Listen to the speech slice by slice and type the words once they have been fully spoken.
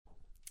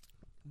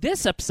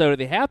This episode of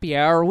the Happy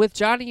Hour with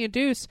Johnny and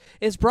Deuce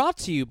is brought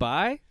to you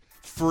by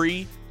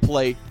Free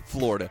Play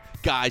Florida.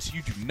 Guys,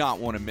 you do not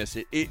want to miss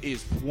it. It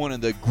is one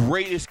of the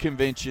greatest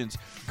conventions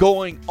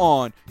going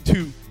on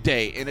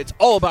today, and it's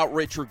all about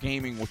retro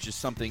gaming, which is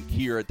something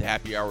here at the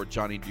Happy Hour with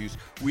Johnny and Deuce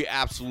we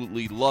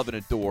absolutely love and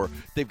adore.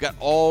 They've got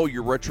all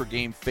your retro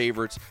game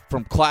favorites,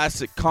 from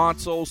classic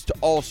consoles to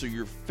also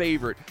your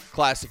favorite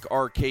classic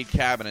arcade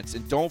cabinets.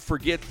 And don't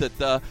forget that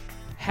the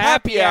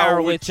Happy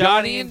Hour with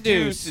Johnny and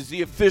Deuce is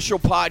the official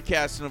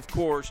podcast, and of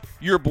course,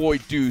 your boy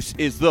Deuce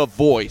is the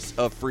voice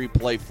of Free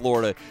Play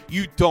Florida.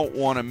 You don't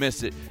want to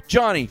miss it.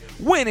 Johnny,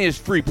 when is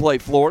Free Play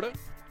Florida?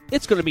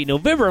 It's going to be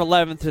November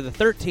 11th through the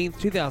 13th,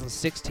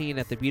 2016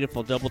 at the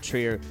beautiful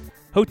Doubletree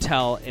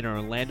Hotel in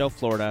Orlando,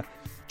 Florida.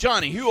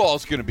 Johnny, who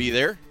all's going to be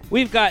there?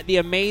 We've got the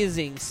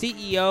amazing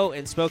CEO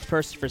and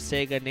spokesperson for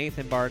Sega,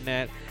 Nathan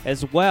Barnett,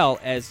 as well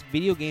as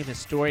video game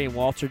historian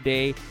Walter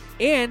Day,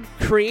 and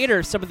creator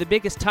of some of the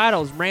biggest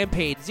titles,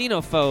 Rampage,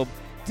 Xenophobe,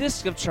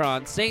 Disc of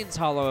Tron, Satan's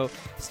Hollow,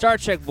 Star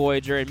Trek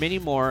Voyager, and many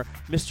more,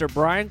 Mr.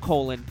 Brian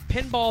Colin.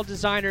 Pinball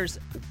designers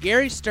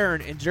Gary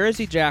Stern and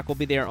Jersey Jack will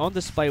be there on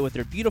display with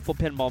their beautiful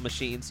pinball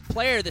machines.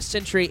 Player of the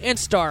Century and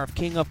star of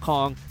King of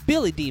Kong,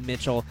 Billy D.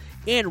 Mitchell,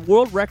 and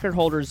world record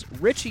holders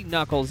Richie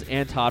Knuckles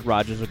and Todd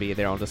Rogers will be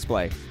there on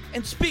display.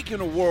 And speaking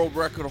of world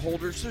record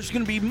holders, there's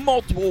going to be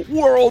multiple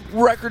world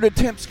record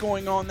attempts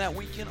going on that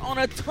weekend on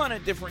a ton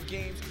of different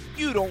games.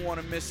 You don't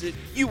want to miss it.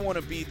 You want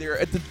to be there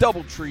at the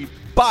Doubletree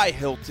by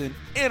Hilton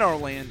in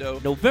Orlando.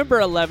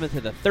 November 11th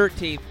to the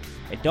 13th.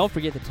 And don't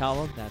forget to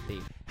tell them that the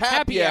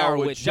Happy Hour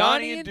with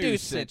Johnny and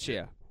Deuce sent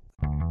you.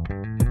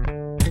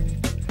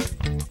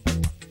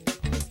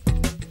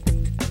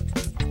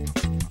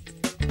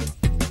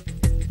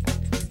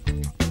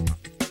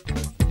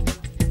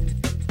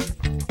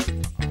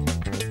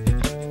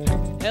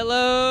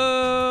 Hello,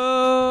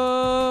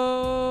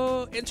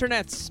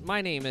 internets.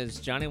 My name is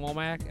Johnny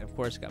Womack, and of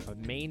course, got my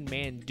main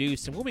man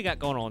Deuce. And what we got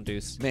going on,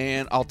 Deuce?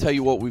 Man, I'll tell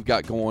you what we've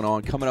got going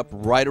on. Coming up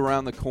right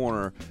around the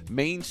corner,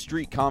 Main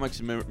Street Comics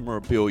and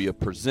Memorabilia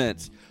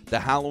presents the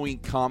Halloween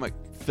Comic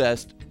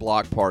Fest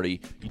block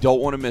party. You don't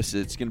want to miss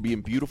it. It's going to be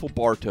in beautiful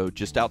Bartow,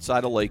 just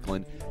outside of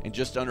Lakeland, and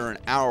just under an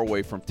hour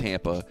away from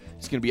Tampa.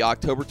 It's going to be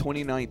October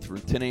 29th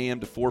from 10 a.m.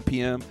 to 4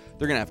 p.m.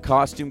 They're going to have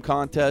costume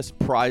contests,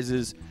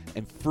 prizes,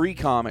 and free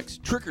comics,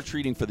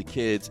 trick-or-treating for the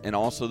kids, and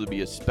also there'll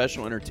be a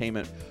special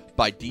entertainment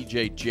by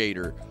DJ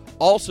Jader.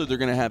 Also, they're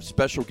going to have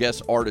special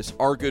guest artists.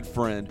 Our good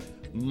friend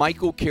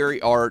Michael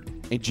Carey Art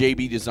and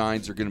JB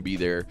Designs are going to be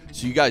there.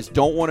 So you guys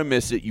don't want to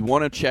miss it. You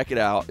want to check it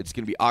out. It's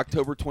going to be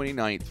October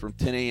 29th from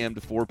 10 a.m.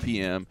 to 4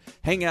 p.m.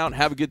 Hang out and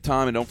have a good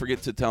time, and don't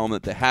forget to tell them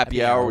that the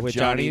Happy Hour with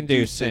Johnny and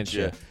Deuce sent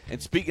you. And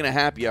speaking of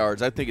happy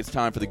hours, I think it's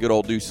time for the good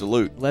old Deuce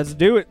salute. Let's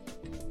do it.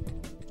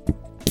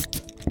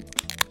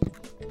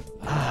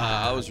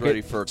 I was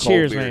ready for a cold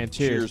Cheers, beer. man.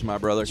 Cheers, my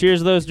brother. Cheers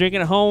to those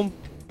drinking at home.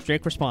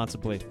 Drink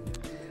responsibly.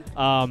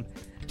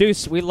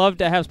 Deuce, we love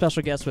to have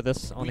special guests with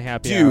us on the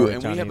Happy Hour.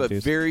 And we have a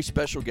very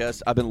special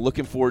guest. I've been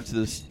looking forward to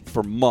this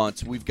for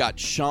months. We've got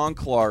Sean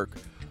Clark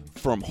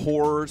from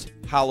Horrors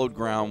Hallowed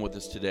Ground with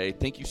us today.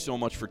 Thank you so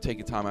much for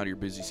taking time out of your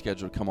busy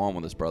schedule to come on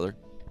with us, brother.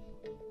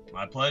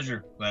 My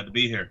pleasure. Glad to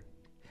be here.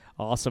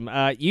 Awesome.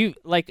 You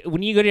like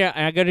when you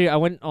I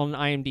went on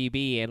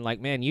IMDb, and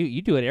like, man,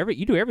 you do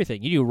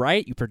everything. You do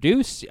write, you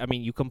produce,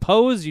 you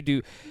compose,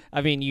 you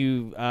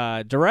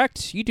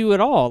direct, you do it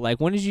all. Like,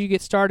 when did you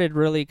get started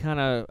really kind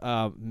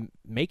of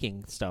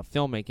making stuff,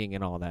 filmmaking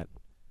and all that?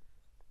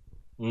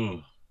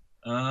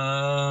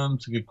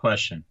 It's a good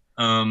question.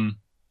 Well,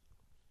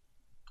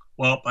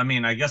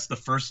 I guess the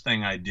first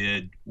thing I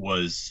did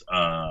was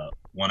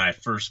when I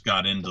first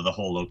got into the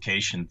whole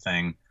location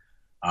thing,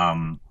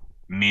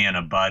 me and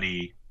a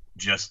buddy,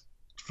 just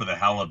for the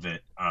hell of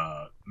it,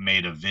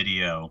 made a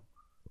video.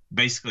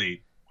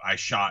 Basically, I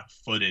shot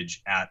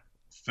footage at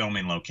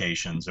filming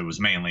locations. It was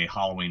mainly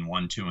Halloween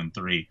 1, 2, and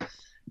 3.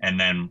 And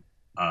then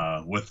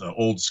with the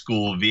old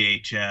school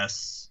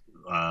VHS,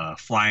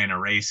 flying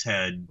erase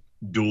head,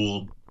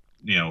 dual,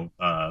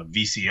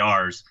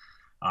 VCRs,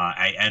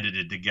 I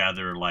edited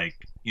together, the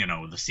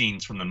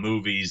scenes from the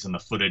movies and the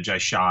footage I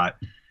shot.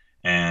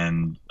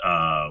 And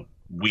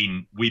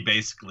we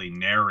basically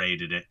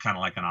narrated it kind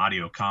of like an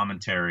audio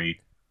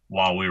commentary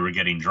while we were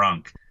getting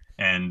drunk,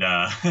 and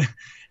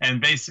and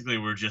basically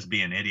we're just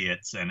being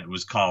idiots. And we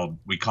called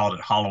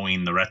it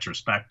Halloween the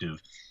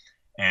Retrospective,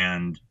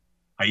 and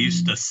I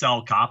used to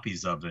sell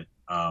copies of it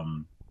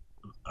online.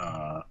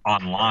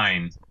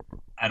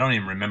 I don't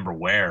even remember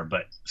where,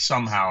 but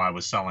somehow I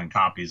was selling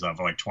copies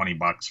of like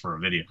 $20 for a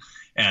video,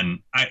 and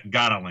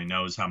God only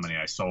knows how many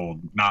I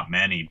sold. Not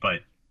many, but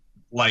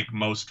like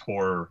most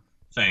horror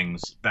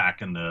things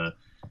back in the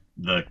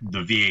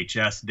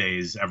VHS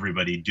days,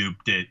 everybody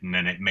duped it, and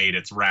then it made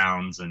its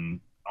rounds, and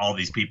all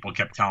these people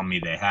kept telling me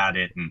they had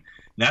it, and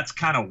that's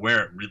kind of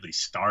where it really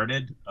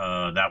started.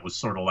 That was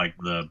sort of like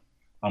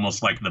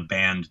almost like the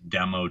band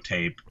demo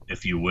tape,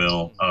 if you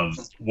will, of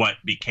what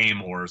became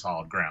Horrors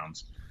Hallowed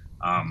Grounds.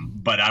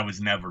 But I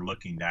was never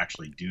looking to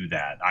actually do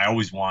that. I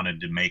always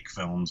wanted to make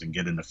films and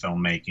get into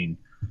filmmaking.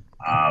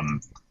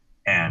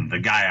 And the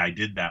guy I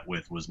did that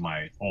with was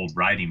my old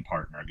writing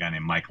partner, a guy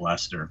named Mike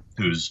Lester,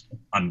 he's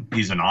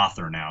an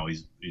author now.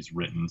 He's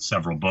written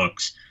several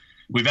books.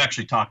 We've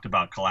actually talked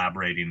about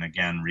collaborating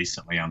again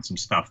recently on some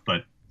stuff,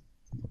 but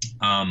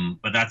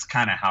that's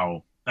kind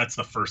of that's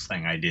the first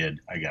thing I did,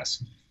 I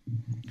guess.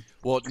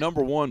 Well,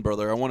 number one,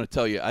 brother, I want to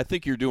tell you, I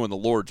think you're doing the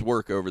Lord's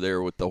work over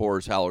there with the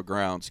Horror's Hallowed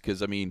Grounds,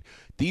 because, I mean,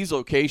 these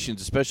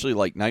locations, especially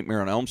like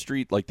Nightmare on Elm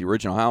Street, like the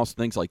original house,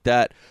 things like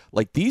that,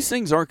 like these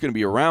things aren't going to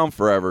be around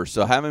forever.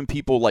 So having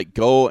people like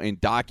go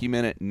and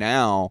document it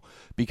now,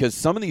 because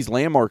some of these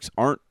landmarks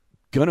aren't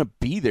going to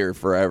be there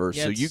forever.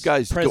 Yeah, so you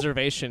guys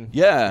preservation.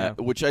 Yeah,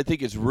 which I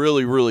think is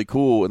really, really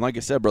cool. And like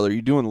I said, brother,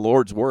 you're doing the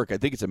Lord's work. I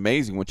think it's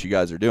amazing what you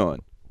guys are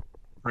doing.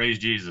 Praise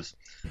Jesus.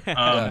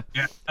 I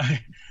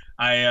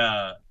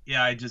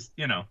just,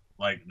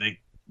 like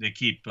they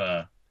keep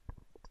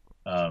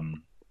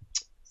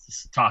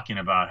talking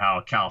about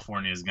how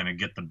California is going to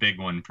get the big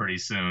one pretty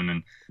soon,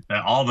 and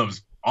that all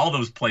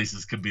those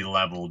places could be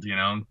leveled,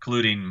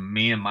 including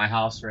me and my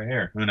house right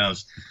here. Who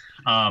knows?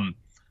 I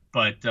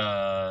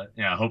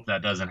hope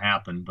that doesn't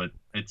happen. But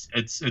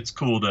it's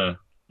cool to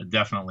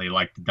definitely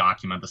like to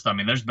document the stuff. I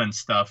mean, there's been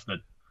stuff that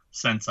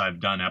since I've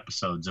done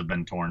episodes have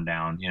been torn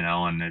down,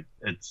 and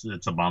it's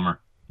a bummer.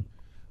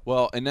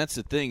 Well, and that's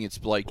the thing.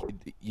 It's like,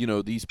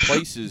 these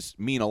places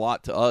mean a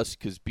lot to us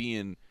because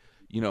being,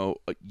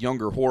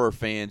 younger horror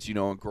fans,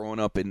 and growing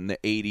up in the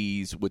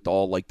 80s with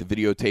all, like, the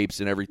videotapes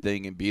and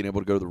everything and being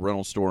able to go to the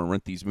rental store and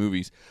rent these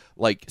movies,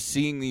 like,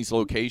 seeing these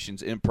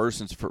locations in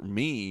person for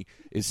me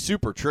is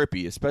super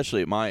trippy,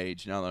 especially at my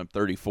age now that I'm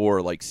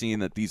 34, like, seeing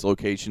that these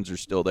locations are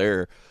still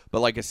there. But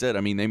like I said,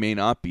 I mean, they may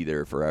not be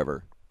there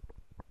forever.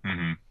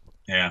 Mm-hmm.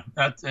 Yeah,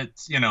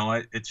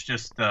 it's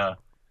just, it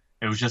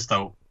was just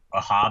a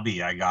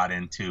hobby I got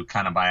into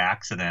kind of by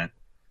accident,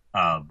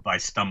 by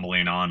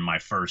stumbling on my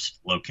first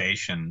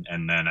location.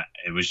 And then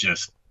it was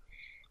just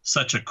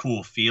such a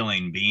cool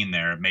feeling being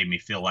there. It made me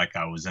feel like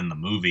I was in the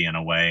movie in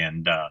a way.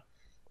 And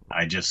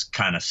I just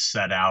kind of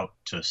set out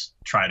to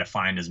try to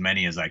find as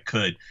many as I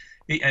could.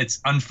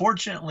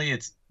 Unfortunately,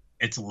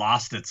 it's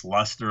lost its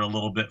luster a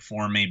little bit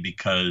for me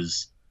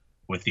because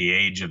with the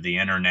age of the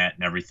internet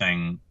and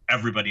everything,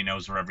 everybody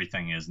knows where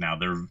everything is now.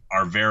 There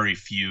are very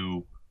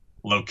few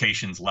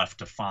locations left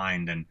to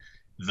find, and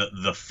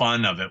the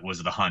fun of it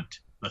was the hunt,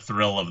 the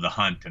thrill of the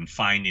hunt and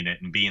finding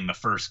it and being the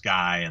first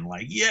guy. And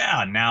like,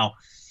 yeah, now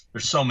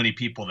there's so many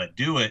people that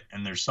do it,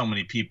 and there's so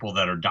many people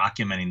that are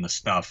documenting the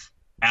stuff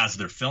as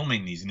they're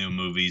filming these new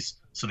movies,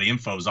 so the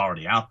info is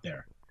already out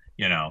there,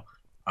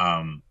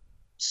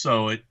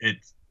 so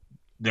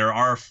there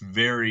are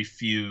very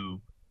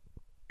few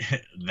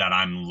that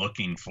I'm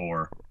looking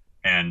for,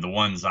 and the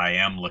ones I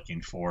am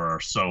looking for are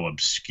so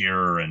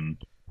obscure and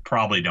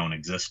probably don't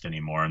exist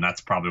anymore, and that's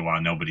probably why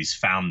nobody's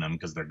found them,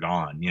 because they're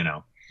gone,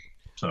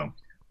 so.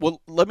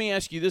 Well, let me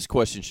ask you this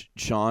question,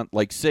 Sean.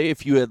 Like, say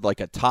if you had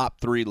like a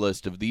top 3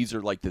 list of these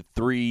are like the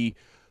 3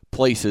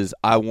 places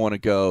I want to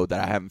go that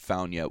I haven't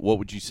found yet, what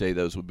would you say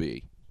those would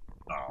be?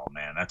 Oh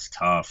man, that's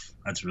tough.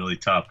 That's really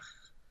tough.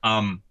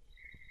 One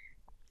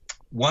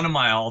of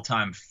my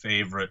all-time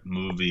favorite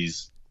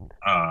movies,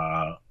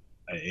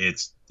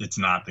 it's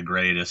not the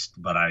greatest,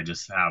 but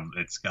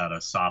it's got a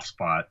soft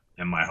spot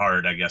in my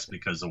heart, I guess,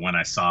 because of when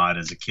I saw it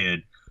as a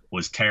kid,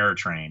 was Terror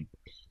Train.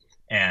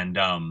 And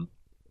I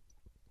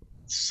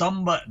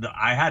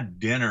had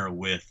dinner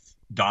with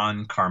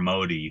Don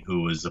Carmody,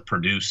 who was the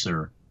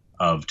producer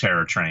of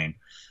Terror Train.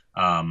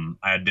 I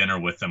had dinner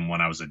with him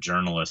when I was a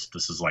journalist.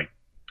 This is like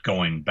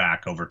going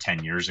back over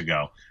 10 years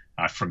ago.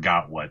 I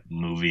forgot what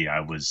movie I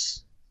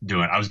was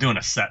doing. I was doing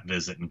a set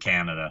visit in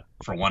Canada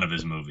for one of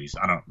his movies.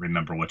 I don't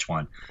remember which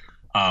one.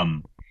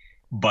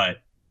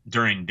 But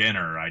during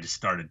dinner, I just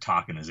started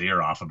talking his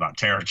ear off about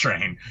Terror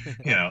Train,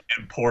 and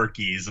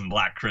Porky's and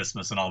Black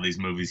Christmas and all these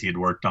movies he had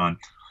worked on.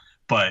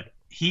 But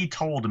he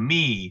told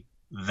me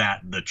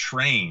that the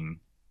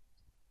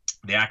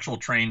actual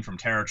train from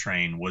Terror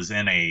Train was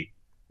in a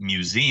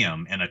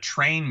museum, in a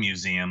train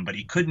museum, but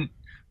he couldn't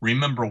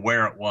remember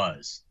where it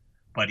was.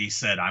 But he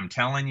said, I'm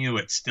telling you,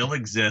 it still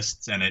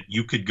exists, and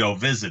you could go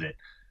visit it.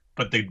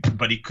 But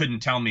he couldn't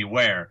tell me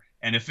where.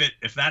 And if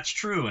that's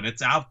true and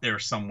it's out there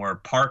somewhere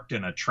parked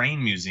in a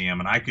train museum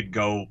and I could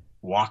go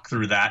walk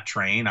through that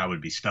train, I would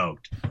be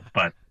stoked.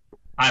 But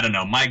I don't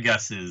know. My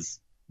guess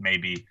is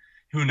maybe,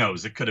 who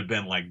knows? It could have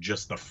been like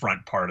just the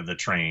front part of the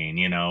train,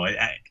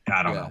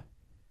 I don't know.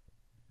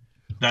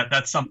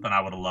 That's something I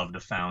would have loved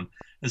to found.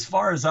 As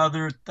far as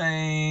other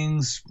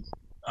things,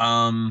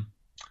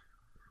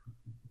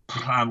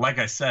 like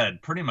I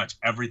said, pretty much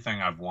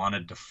everything I've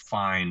wanted to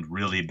find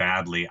really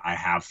badly, I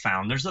have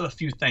found. There's a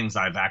few things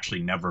I've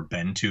actually never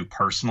been to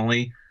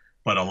personally,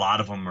 but a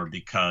lot of them are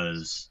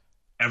because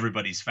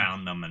everybody's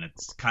found them and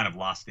it's kind of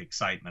lost the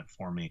excitement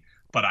for me.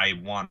 But I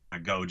want to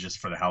go just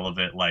for the hell of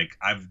it. Like,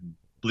 I've,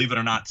 believe it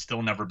or not,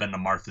 still never been to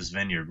Martha's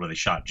Vineyard where they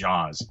shot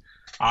Jaws.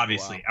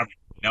 Obviously, Everybody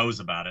knows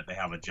about it. They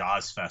have a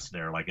Jaws fest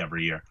there like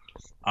every year.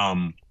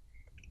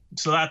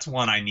 So that's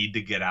one I need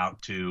to get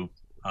out to.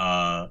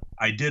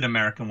 I did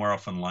American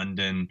Werewolf in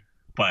London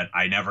but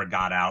I never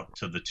got out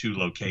to the 2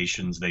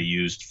 locations they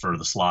used for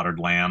the slaughtered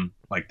lamb,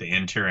 like the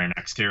interior and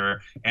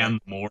exterior, and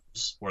the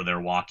moors where they're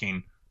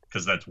walking,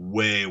 because that's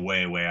way,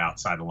 way, way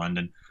outside of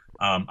London.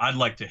 I'd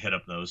like to hit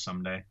up those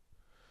someday.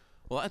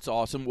 Well, that's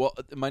awesome. Well,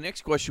 my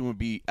next question would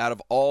be, out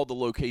of all the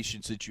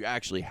locations that you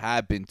actually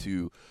have been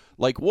to,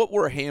 like, what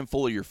were a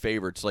handful of your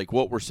favorites? Like,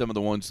 what were some of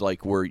the ones,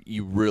 like, where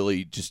you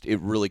really just,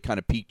 it really kind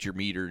of piqued your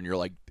meter and you're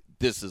like,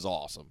 this is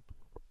awesome?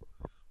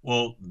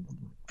 Well,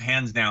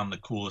 hands down, the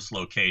coolest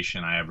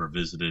location I ever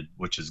visited,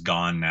 which is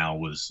gone now,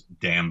 was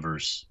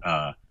Danvers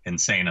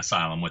Insane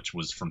Asylum, which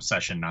was from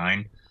Session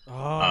 9.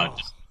 Oh,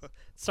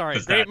 sorry.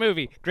 Great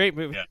movie.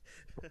 Yeah,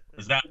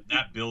 because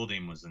that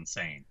building was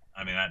insane.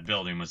 I mean, that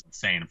building was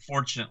insane.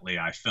 Unfortunately,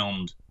 I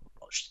filmed,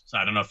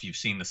 I don't know if you've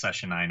seen the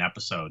Session 9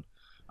 episode,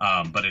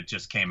 but it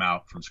just came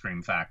out from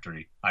Scream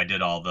Factory. I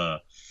did all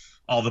the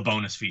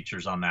bonus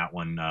features on that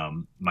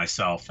one.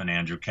 Myself and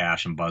Andrew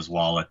Cash and Buzz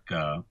Wallach,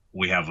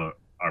 we have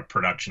our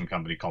production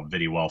company called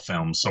Vidywell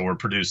Films, so we're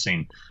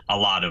producing a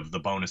lot of the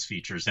bonus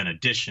features in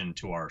addition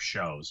to our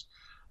shows.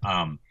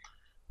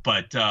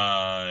 But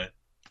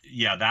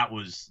yeah,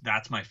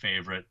 that's my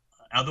favorite.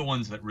 Other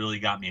ones that really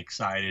got me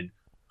excited,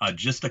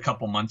 just a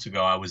couple months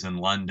ago, I was in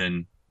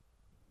London,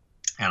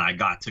 and I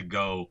got to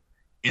go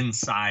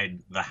inside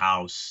the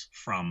house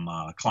from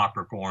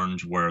Clockwork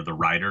Orange, where the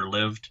writer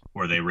lived,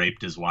 where they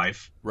raped his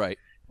wife. Right.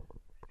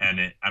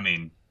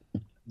 And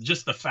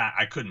just the fact,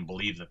 I couldn't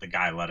believe that the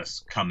guy let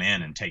us come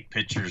in and take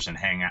pictures and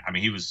hang out. I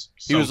mean, he was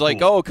cool.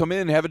 Like, oh, come in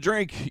and have a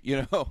drink,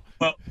 Well,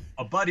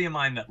 a buddy of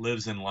mine that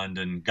lives in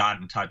London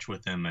got in touch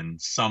with him and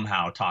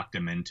somehow talked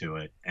him into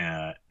it.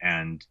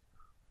 And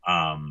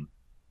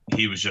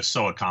he was just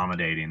so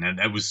accommodating. And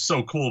it was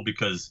so cool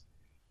because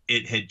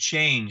it had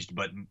changed,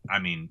 but I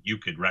mean, you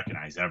could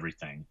recognize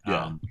everything.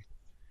 Yeah.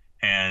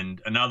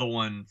 And another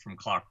one from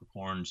Clockwork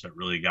Orange that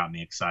really got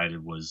me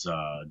excited was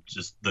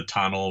just the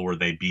tunnel where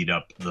they beat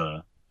up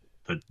the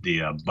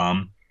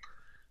bum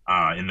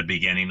in the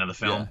beginning of the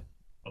film.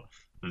 Yeah.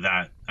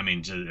 That, I mean,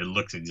 it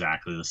looks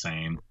exactly the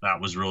same. That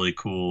was really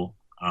cool.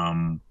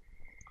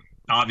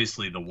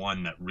 Obviously, the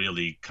one that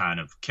really kind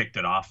of kicked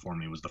it off for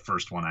me was the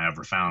first one I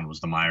ever found, was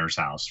the Myers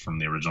house from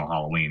the original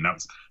Halloween.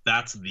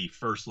 That's the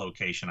first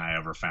location I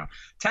ever found.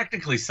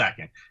 Technically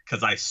second,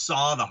 because I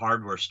saw the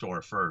hardware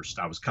store first.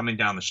 I was coming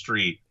down the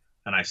street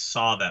and I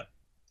saw that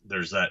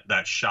there's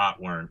that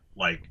shot where,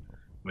 like,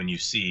 when you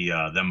see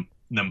them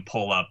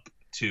pull up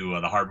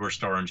to the hardware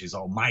store and she's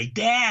all, "My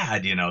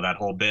dad," that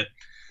whole bit.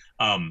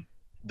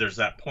 There's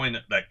that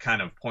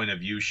kind of point of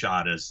view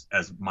shot as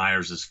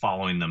Myers is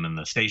following them in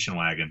the station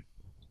wagon.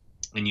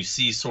 And you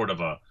see sort of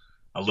a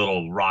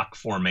little rock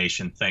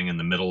formation thing in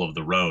the middle of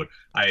the road.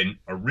 I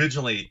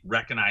originally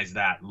recognized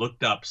that,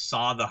 looked up,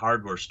 saw the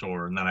hardware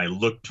store, and then I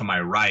looked to my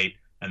right,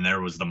 and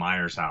there was the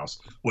Myers house,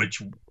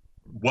 which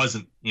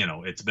wasn't,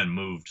 it's been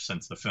moved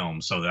since the film.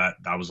 So that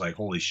I was like,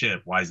 holy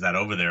shit, why is that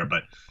over there?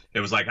 But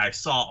it was like I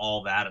saw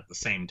all that at the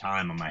same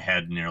time, and my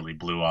head nearly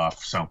blew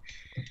off. So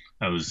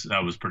that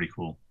was pretty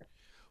cool.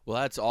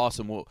 Well, that's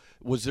awesome. Well,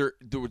 was there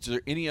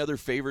any other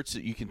favorites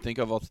that you can think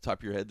of off the top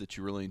of your head that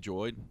you really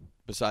enjoyed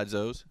besides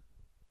those?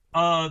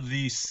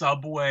 The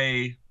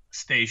subway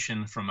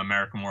station from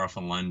American Werewolf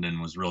in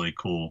London was really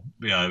cool,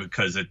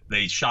 because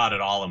they shot it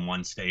all in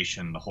one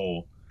station, the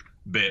whole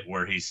bit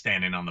where he's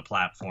standing on the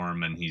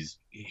platform and he's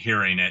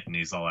hearing it and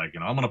he's all like,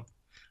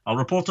 I'll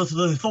report it to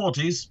the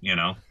authorities,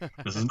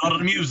 this is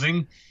not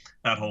amusing,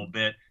 that whole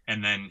bit.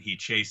 And then he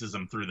chases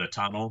him through the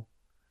tunnel.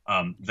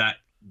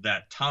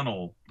 That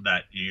tunnel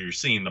that you're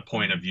seeing the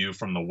point of view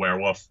from the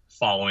werewolf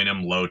following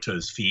him low to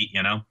his feet,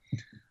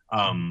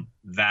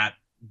 that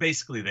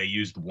basically they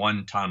used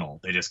one tunnel.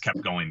 They just kept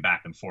going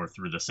back and forth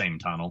through the same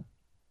tunnel.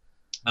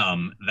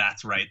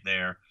 That's right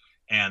there.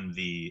 And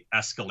the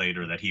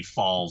escalator that he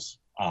falls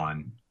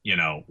on,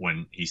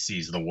 when he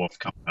sees the wolf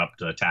coming up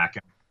to attack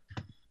him.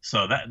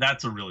 So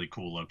that's a really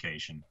cool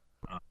location.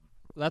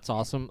 That's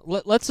awesome.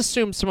 Let's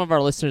assume some of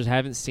our listeners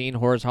haven't seen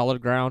Horror's Hallowed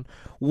Ground.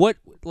 What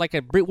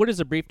is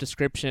a brief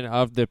description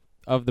of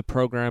the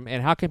program,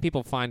 and how can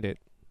people find it?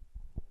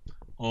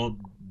 Well,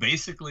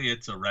 basically,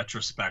 it's a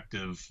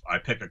retrospective. I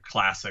pick a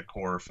classic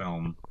horror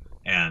film,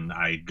 and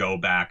I go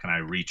back and I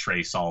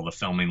retrace all the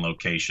filming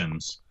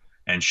locations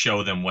and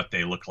show them what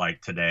they look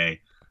like today,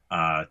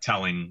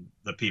 telling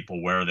the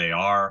people where they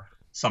are,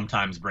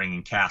 sometimes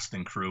bringing cast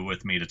and crew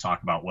with me to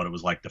talk about what it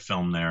was like to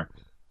film there.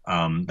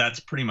 That's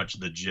pretty much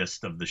the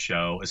gist of the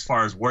show. As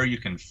far as where you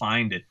can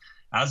find it,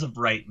 as of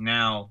right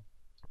now,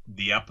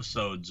 the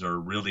episodes are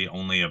really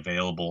only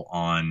available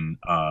on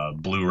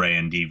Blu-ray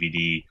and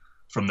DVD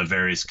from the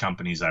various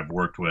companies I've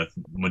worked with,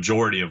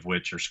 majority of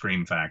which are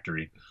Scream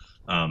Factory.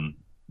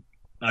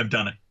 I've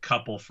done a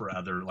couple for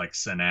other, like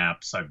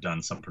Synapse. I've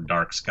done some for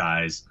Dark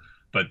Skies,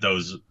 but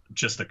those,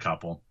 just a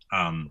couple.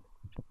 And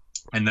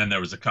then there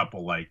was a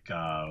couple like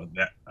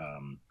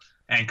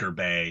Anchor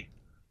Bay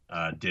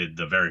did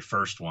the very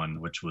first one,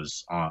 which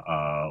was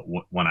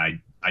when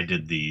I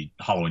did the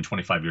Halloween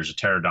 25 Years of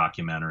Terror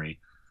documentary.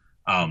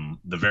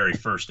 The very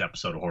first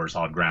episode of Horror's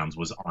Hallowed Grounds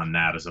was on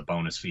that as a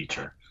bonus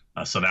feature.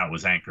 So that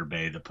was Anchor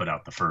Bay that put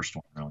out the first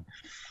one,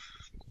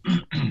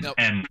 really. Nope.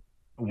 And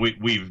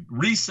we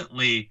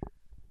recently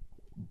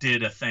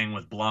did a thing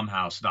with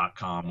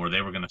Blumhouse.com where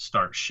they were going to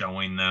start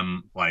showing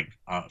them like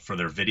for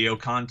their video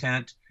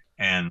content,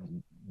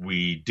 and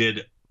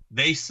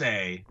they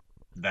say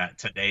that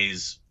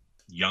today's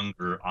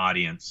younger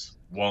audience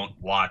won't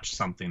watch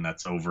something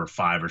that's over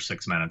 5 or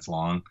 6 minutes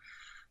long,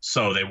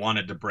 so they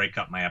wanted to break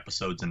up my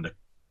episodes into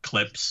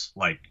clips,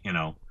 like,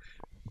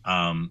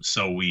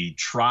 so we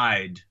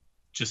tried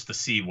just to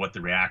see what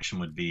the reaction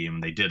would be,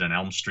 and they did an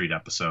Elm Street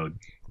episode,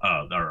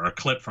 or a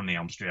clip from the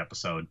Elm Street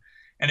episode,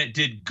 and it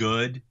did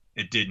good.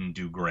 It didn't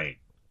do great.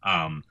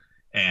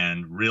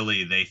 And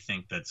really, they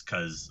think that's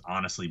because,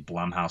 honestly,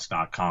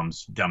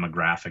 Blumhouse.com's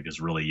demographic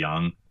is really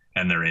young,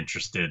 and they're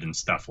interested in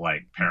stuff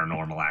like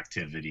Paranormal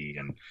Activity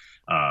and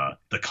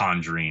The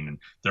Conjuring, and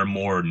they're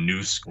more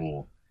new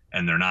school,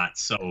 and they're not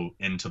so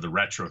into the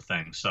retro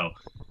thing. So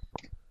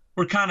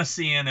we're kind of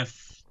seeing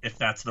if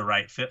that's the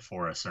right fit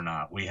for us or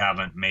not. We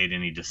haven't made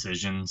any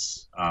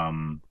decisions.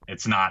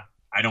 It's not,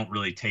 I don't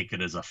really take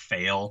it as a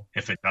fail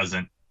if it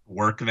doesn't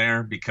work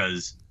there,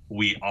 because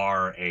we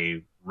are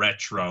a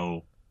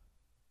retro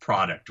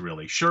product,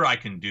 really. Sure, I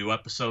can do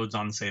episodes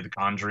on, say, The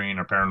Conjuring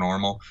or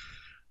Paranormal,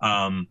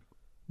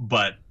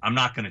 but I'm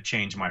not going to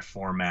change my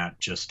format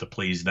just to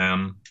please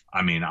them.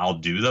 I mean, I'll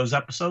do those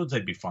episodes.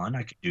 They'd be fun.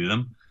 I could do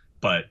them,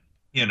 but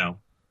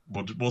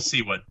we'll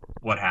see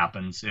what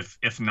happens.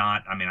 If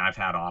not, I mean, I've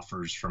had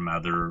offers from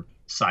other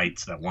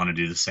sites that want to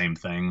do the same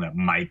thing that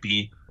might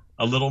be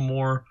a little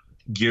more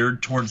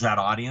geared towards that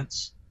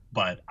audience.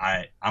 But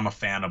I'm a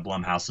fan of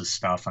Blumhouse's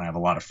stuff, and I have a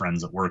lot of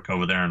friends that work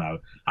over there, and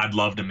I'd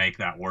love to make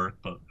that work,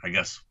 but I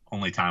guess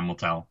only time will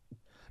tell.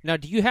 Now,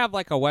 do you have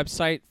like a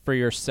website for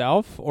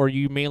yourself, or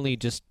you mainly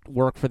just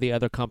work for the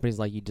other companies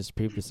like you just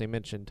previously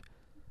mentioned?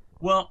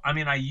 Well, I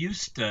mean, I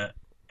used to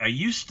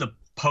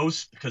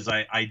post, because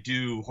I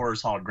do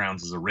Horror's Hallowed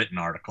Grounds as a written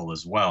article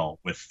as well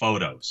with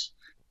photos,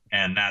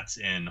 and that's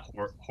in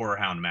Horror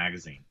Hound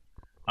magazine.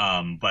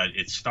 But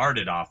it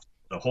started off,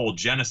 the whole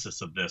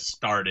genesis of this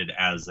started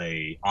as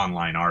a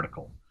online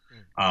article.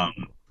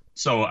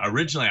 So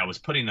originally I was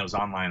putting those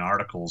online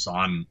articles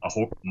on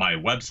my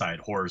website,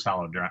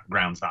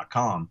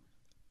 horrorshallow.grounds.com.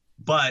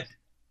 But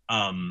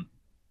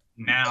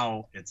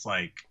now it's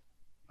like,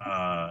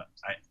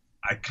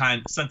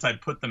 since I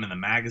put them in the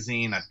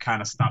magazine, I've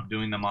kind of stopped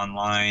doing them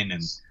online.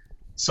 And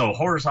so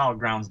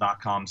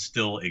horrorshallow.grounds.com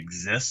still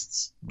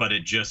exists, but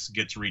it just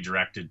gets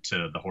redirected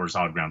to the Horrors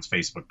Hallowed Grounds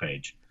Facebook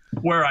page,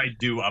 where I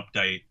do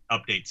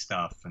update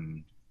stuff,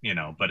 and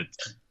but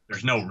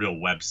there's no real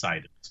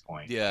website at this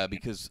point. Yeah,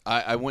 because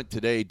I went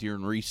today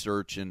during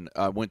research, and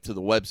I went to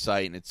the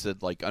website, and it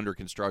said like under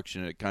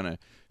construction, and it kind of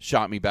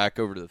shot me back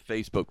over to the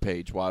Facebook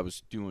page while I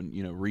was doing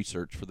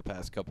research for the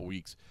past couple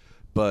weeks.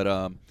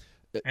 But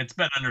it's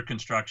been under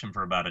construction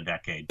for about a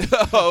decade.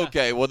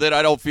 Okay, well then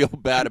I don't feel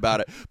bad about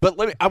it.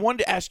 But I wanted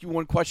to ask you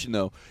one question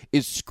though.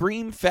 Is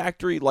Scream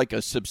Factory like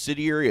a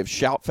subsidiary of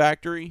Shout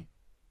Factory?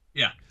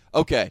 Yeah.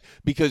 Okay,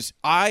 because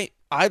I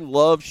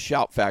love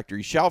Shout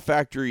Factory. Shout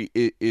Factory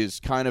is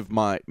kind of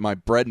my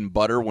bread and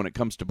butter when it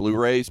comes to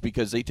Blu-rays,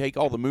 because they take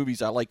all the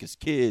movies I like as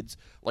kids,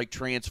 like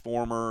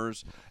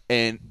Transformers,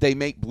 and they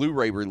make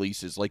Blu-ray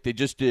releases. Like they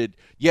just did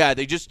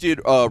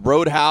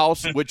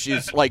Roadhouse, which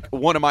is like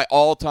one of my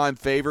all-time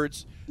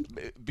favorites.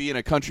 Being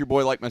a country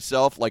boy like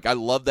myself, like I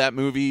love that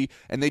movie.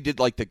 And they did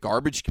like the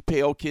Garbage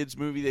Pail Kids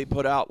movie they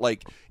put out.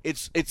 Like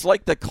it's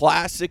like the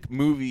classic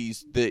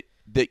movies that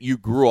you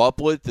grew up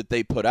with that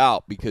they put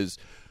out, because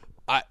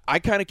I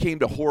kind of came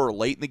to horror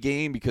late in the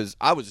game because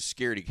I was a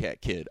scaredy cat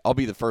kid. I'll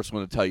be the first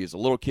one to tell you, as a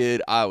little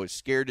kid, I was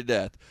scared to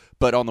death.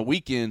 But on the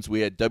weekends,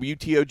 we had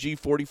WTOG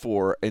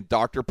 44 and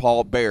Dr.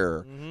 Paul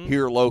Bear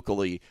here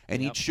locally,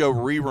 and he'd show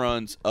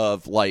reruns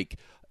of like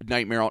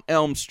Nightmare on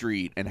Elm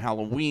Street and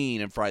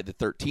Halloween and Friday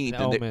the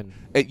 13th.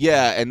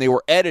 And they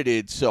were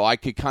edited so I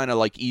could kind of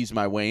like ease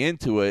my way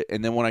into it.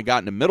 And then when I got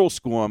into middle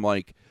school, I'm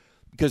like,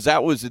 because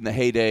that was in the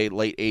heyday,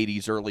 late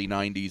 80s, early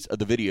 90s of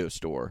the video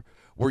store,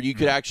 where you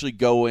could actually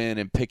go in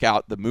and pick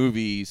out the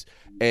movies.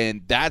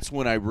 And that's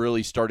when I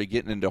really started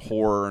getting into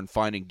horror and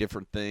finding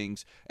different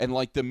things. And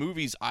like the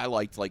movies I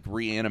liked, like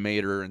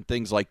Reanimator and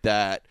things like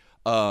that,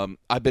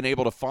 I've been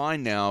able to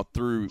find now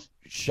through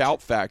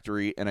Shout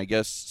Factory and I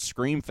guess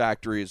Scream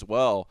Factory as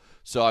well.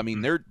 So I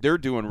mean, they're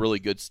doing really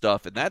good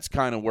stuff. And that's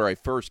kind of where I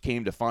first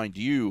came to find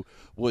you,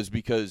 was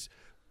because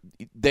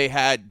they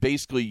had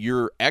basically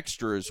your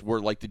extras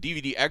were like the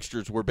DVD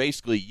extras were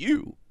basically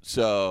you.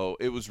 So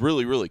it was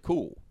really, really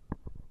cool.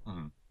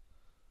 Well,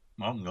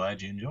 I'm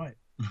glad you enjoy it.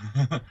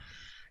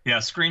 Yeah,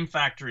 Scream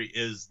Factory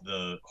is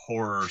the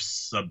horror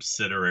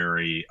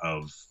subsidiary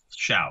of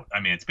Shout. I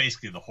mean, it's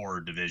basically the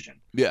horror division.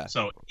 Yeah.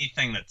 So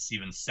anything that's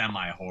even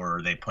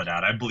semi-horror they put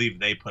out. I believe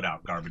they put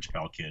out Garbage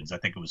Pail Kids. I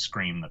think it was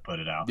Scream that put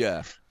it out.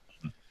 Yeah.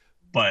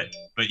 But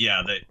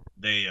yeah,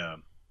 they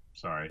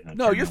sorry.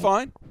 No, you're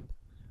fine.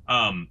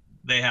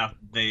 They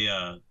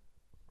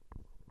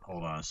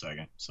hold on a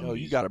second. Oh,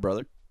 you got it,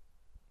 brother.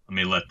 Let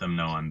me let them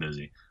know I'm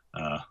busy.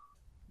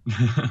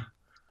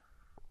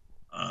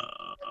 Uh,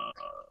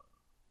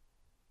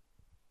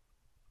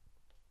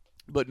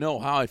 But no,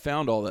 how I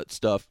found all that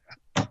stuff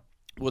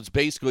was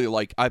basically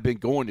like I've been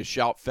going to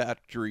Shout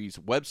Factory's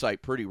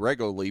website pretty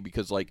regularly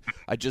because like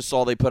I just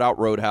saw they put out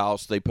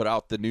Roadhouse, they put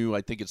out the new,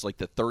 I think it's like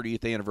the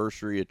 30th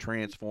anniversary of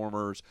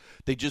Transformers.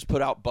 They just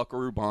put out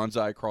Buckaroo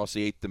Banzai Across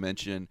the Eighth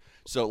Dimension.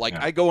 So like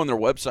I go on their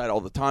website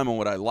all the time, and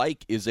what I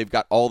like is they've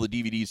got all the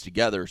DVDs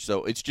together,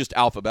 so it's just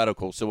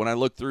alphabetical. So when I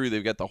look through,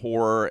 they've got the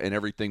horror and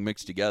everything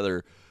mixed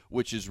together,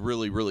 which is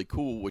really, really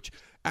cool, which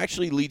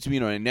actually leads me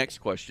to my next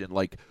question.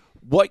 Like,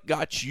 what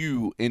got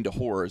you into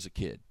horror as a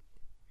kid?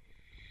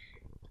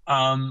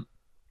 I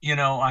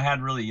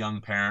had really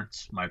young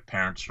parents. My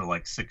parents were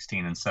like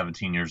 16 and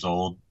 17 years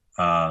old.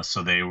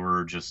 So they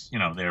were just,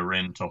 they were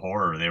into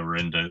horror. They were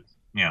into,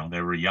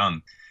 they were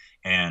young,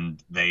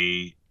 and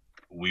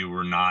we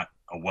were not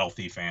a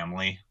wealthy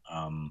family.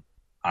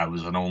 I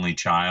was an only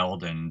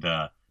child, and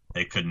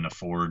they couldn't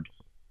afford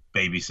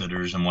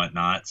babysitters and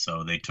whatnot.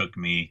 So they took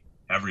me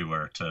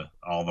everywhere to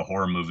all the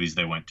horror movies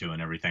they went to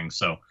and everything.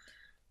 So,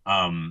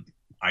 um,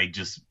 I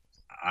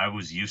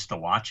was used to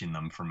watching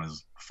them from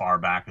as far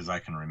back as I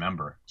can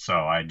remember. So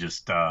I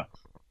just, to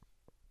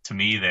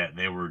me, that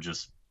they were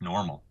just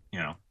normal,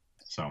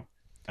 So,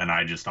 and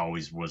I just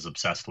always was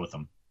obsessed with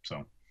them.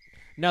 So.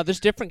 Now,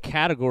 there's different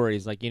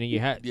categories. Like, you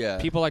have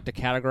people like to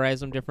categorize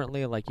them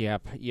differently. Like you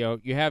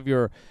have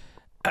your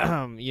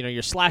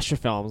your slasher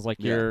films, like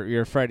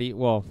your Freddy.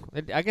 Well,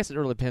 I guess it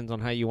really depends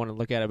on how you want to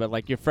look at it, but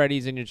like your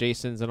Freddy's and your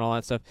Jasons and all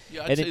that stuff.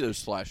 Yeah, I'd say those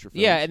slasher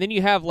films. Yeah, and then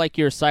you have like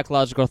your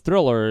psychological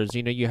thrillers.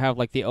 You have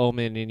like The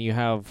Omen, and you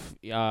have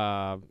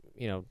Ringu,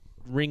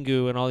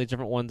 and all these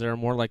different ones that are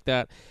more like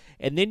that.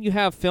 And then you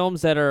have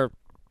films that are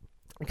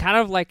kind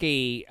of like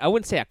I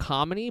wouldn't say a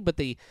comedy, but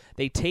they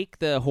take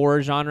the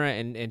horror genre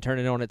and turn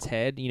it on its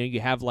head. You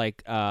have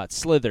like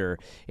Slither,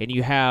 and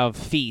you have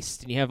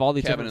Feast, and you have all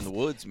these Cabin in the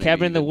Woods.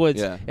 Cabin in the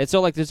Woods. Yeah. And so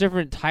like there's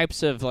different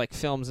types of like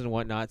films and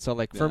whatnot. So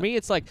like for me,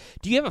 it's like,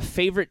 do you have a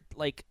favorite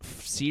like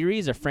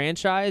series or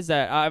franchise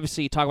that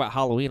obviously you talk about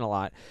Halloween a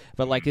lot,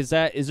 but like is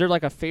there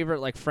like a favorite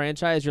like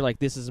franchise you're like,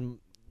 this is.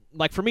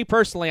 Like for me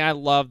personally, I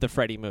love the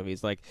Freddy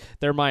movies. Like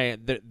they're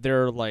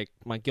like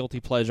my guilty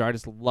pleasure. I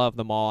just love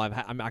them all.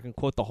 I can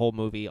quote the whole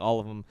movie, all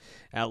of them.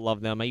 I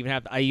love them. I even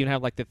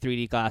have like the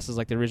 3D glasses,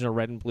 like the original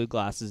red and blue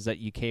glasses that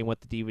you came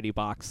with the DVD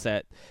box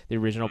set, the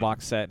original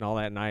box set, and all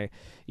that. And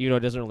it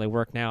doesn't really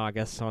work now, I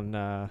guess, on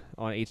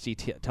HD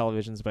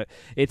televisions, but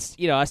it's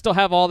I still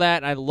have all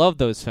that, and I love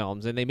those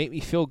films, and they make me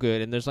feel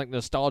good, and there's like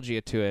nostalgia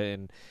to it,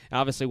 and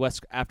obviously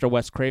after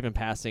Wes Craven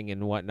passing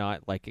and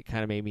whatnot, like it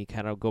kind of made me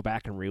kind of go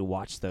back and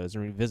rewatch those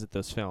and revisit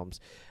those films.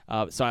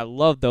 So I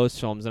love those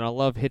films, and I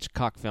love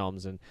Hitchcock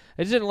films, and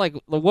I just didn't like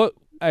what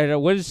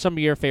is some of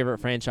your favorite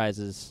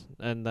franchises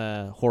in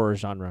the horror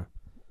genre?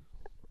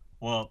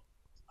 Well,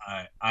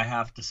 I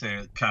have to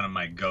say kind of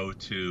my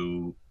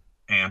go-to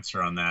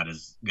answer on that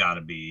has got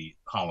to be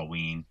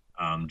Halloween,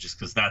 just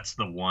because that's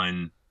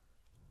the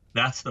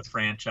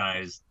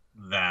franchise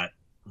that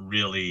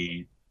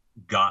really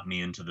got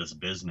me into this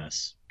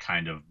business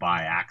kind of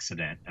by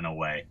accident in a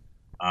way.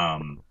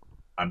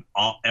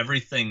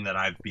 Everything that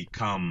I've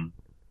become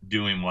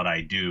doing what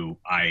I do,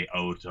 I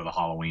owe to the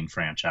Halloween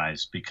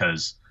franchise,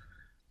 because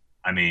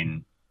I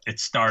mean, it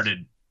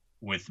started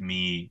with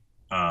me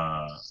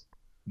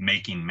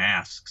making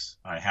masks.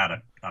 I had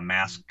a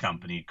mask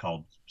company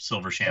called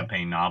Silver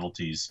Champagne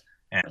Novelties,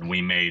 and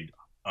we made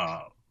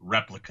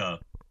replica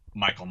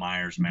Michael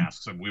Myers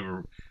masks. And we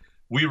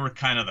were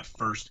kind of the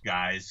first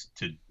guys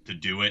to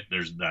do it.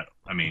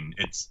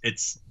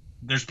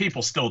 There's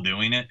people still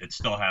doing it. It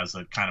still has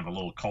a kind of a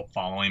little cult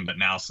following, but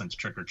now since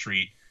Trick or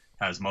Treat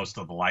has most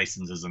of the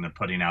licenses and they're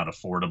putting out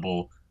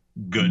affordable,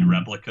 good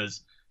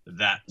replicas,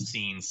 that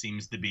scene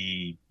seems to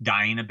be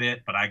dying a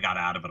bit. But I got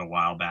out of it a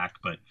while back,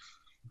 but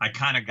I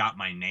kind of got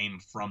my name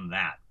from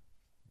that.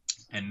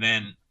 And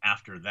then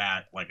after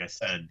that, like I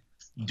said,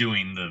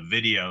 doing the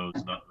videos,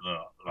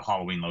 the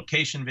Halloween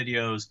location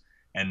videos,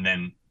 and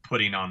then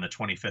putting on the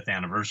 25th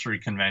anniversary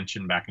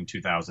convention back in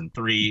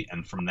 2003.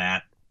 And from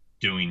that,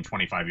 doing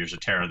 25 Years of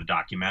Terror, the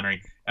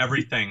documentary.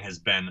 Everything has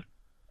been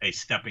a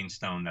stepping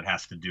stone that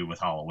has to do with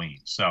Halloween.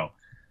 So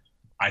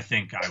I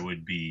think I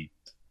would be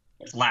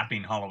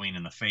slapping Halloween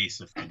in the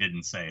face if I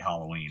didn't say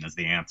Halloween as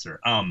the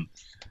answer.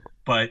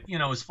 But,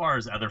 as far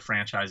as other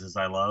franchises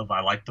I love,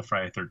 I like the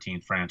Friday the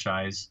 13th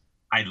franchise.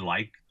 I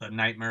like the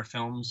Nightmare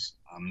films.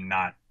 I'm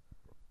not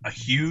a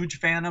huge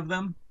fan of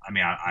them. I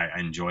mean, I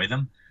enjoy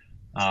them.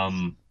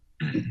 Trying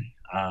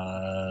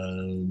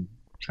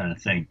to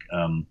think.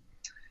 I'm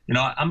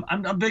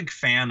a big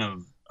fan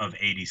of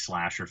 80s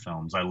slasher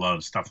films. I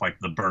love stuff like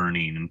The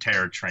Burning and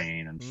Terror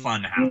Train and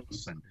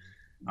Funhouse and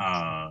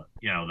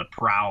The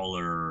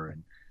Prowler,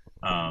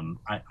 and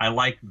I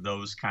like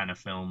those kind of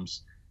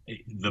films.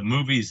 The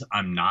movies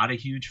I'm not a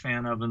huge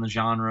fan of in the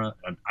genre.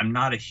 I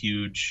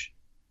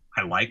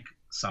like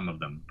some of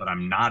them, but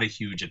I'm not a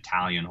huge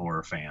Italian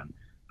horror fan.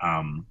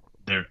 I'm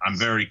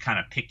very kind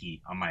of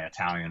picky on my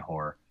Italian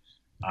horror,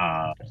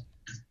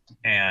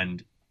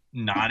 and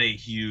not a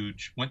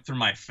huge, went through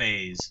my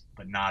phase,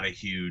 but not a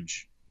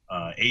huge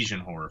Asian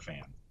horror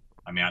fan.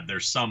 I mean,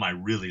 there's some I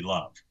really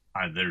love.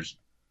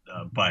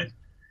 But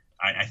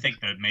I think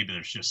that maybe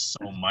there's just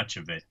so much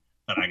of it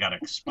that I got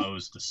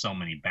exposed to so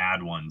many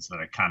bad ones that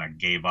I kind of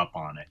gave up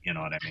on it. You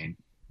know what I mean?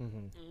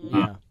 Mm-hmm.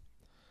 Yeah.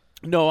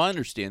 No, I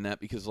understand that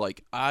because,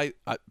 like, I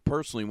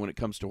personally, when it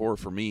comes to horror,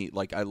 for me,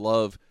 like, I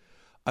love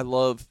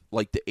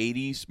like the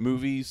 80s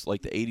movies,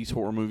 like the 80s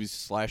horror movies,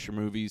 slasher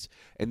movies.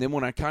 And then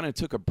when I kind of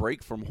took a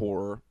break from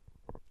horror,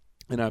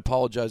 and I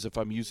apologize if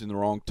I'm using the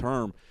wrong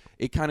term,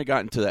 it kind of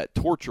got into that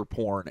torture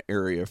porn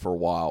area for a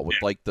while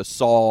with like the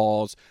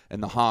Saws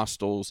and the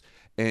Hostels.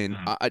 And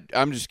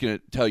I'm just going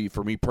to tell you,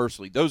 for me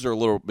personally, those are a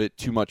little bit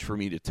too much for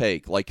me to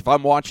take. Like, if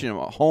I'm watching them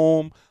at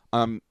home,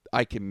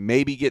 I can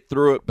maybe get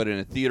through it, but in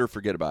a theater,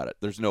 forget about it.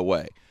 There's no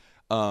way.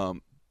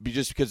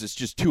 Just because it's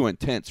just too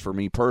intense for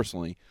me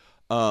personally.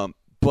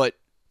 But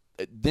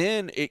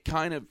then it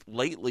kind of,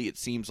 lately, it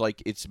seems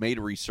like it's made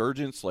a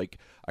resurgence. Like,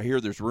 I hear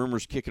there's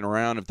rumors kicking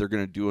around if they're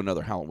going to do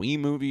another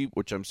Halloween movie,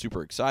 which I'm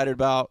super excited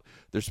about.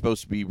 They're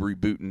supposed to be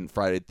rebooting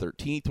Friday the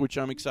 13th, which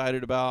I'm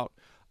excited about.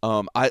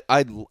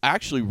 I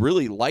actually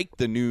really liked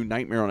the new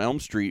Nightmare on Elm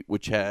Street,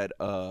 which had,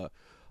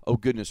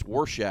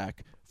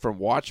 Rorschach from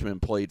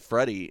Watchmen played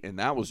Freddy, and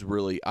that was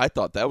really, I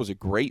thought that was a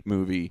great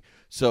movie.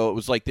 So it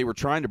was like they were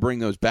trying to bring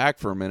those back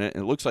for a minute,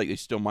 and it looks like they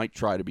still might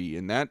try to be.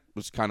 And that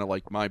was kind of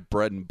like my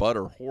bread and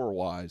butter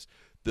horror-wise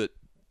that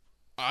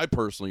I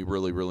personally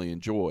really, really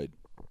enjoyed.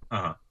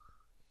 Uh-huh.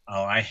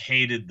 Oh, I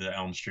hated the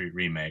Elm Street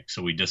remake,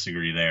 so we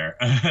disagree there.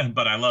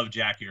 But I love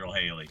Jackie Earle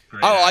Haley.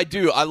 Great actor. I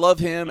do. I love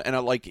him, and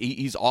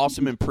he's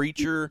awesome in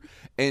Preacher.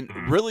 And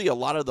really, a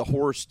lot of the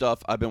horror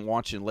stuff I've been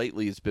watching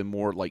lately has been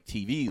more like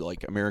TV,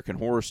 like American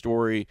Horror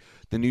Story.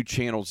 The new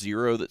Channel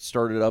Zero that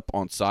started up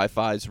on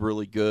Sci-Fi is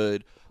really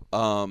good.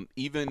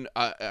 Even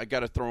I got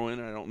to throw in,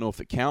 I don't know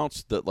if it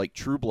counts, that like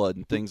True Blood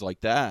and things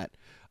like that.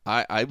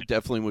 I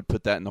definitely would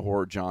put that in the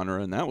horror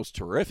genre, and that was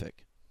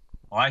terrific.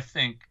 Well, I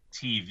think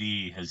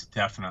TV has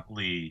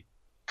definitely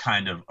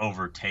kind of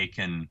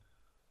overtaken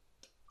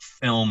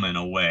film in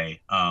a way.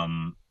 I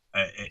mean,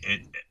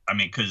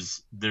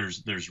 because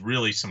there's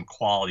really some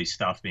quality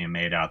stuff being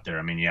made out there.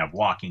 I mean, you have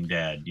Walking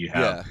Dead, you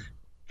have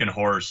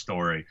Horror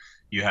Story,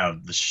 you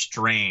have The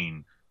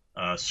Strain,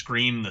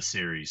 Scream the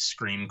series,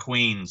 Scream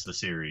Queens the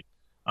series.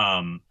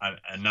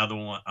 Another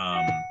one.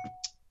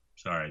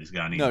 Sorry, this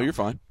got No, you're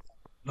fine.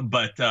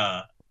 But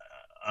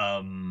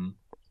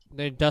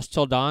They Dusk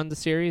Till Dawn, the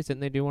series, didn't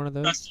they do one of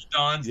those? Dusk Till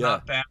Dawn's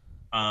not bad.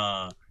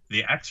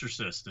 The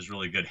Exorcist is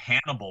really good.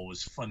 Hannibal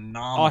was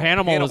phenomenal. Oh,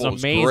 Hannibal was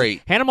amazing.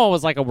 Great. Hannibal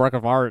was like a work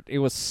of art. It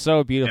was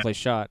so beautifully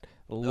shot.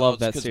 Love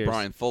that series.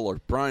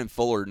 Brian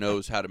Fuller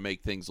knows how to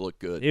make things look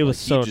good. It was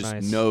so nice. He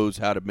nice. just knows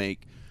how to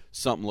make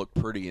something look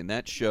pretty. And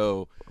that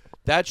show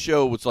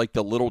was like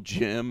the little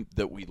gem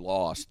that we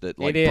lost that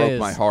like broke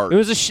my heart. It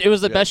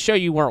was the best show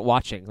you weren't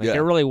watching. Like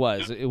it really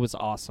was. It was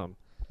awesome.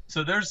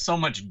 So there's so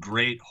much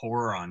great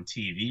horror on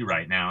TV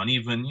right now, and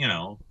even,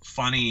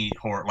 funny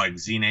horror like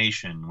Z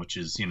Nation, which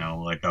is,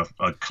 like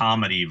a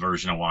comedy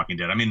version of Walking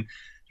Dead. I mean,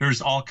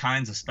 there's all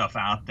kinds of stuff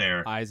out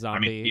there. iZombie. I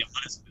mean, to be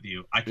honest with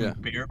you, I can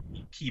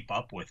barely keep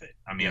up with it.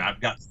 I mean,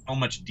 I've got so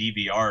much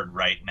DVR'd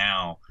right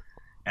now,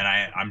 and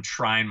I'm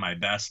trying my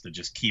best to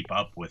just keep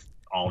up with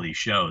all these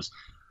shows.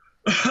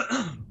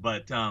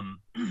 But,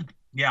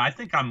 I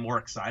think I'm more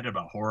excited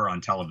about horror on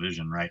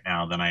television right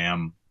now than I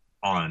am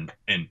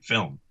in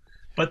film.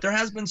 But there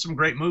has been some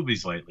great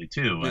movies lately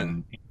too,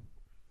 and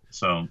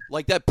so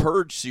like that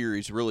Purge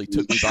series really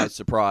took me by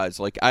surprise.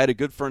 Like I had a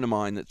good friend of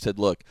mine that said,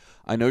 "Look,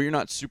 I know you're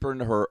not super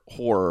into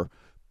horror,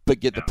 but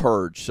get the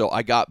Purge." So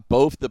I got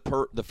both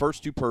the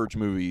first two Purge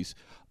movies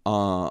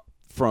from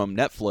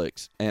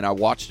Netflix, and I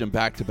watched them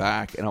back to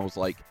back, and I was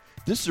like,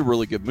 "This is a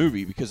really good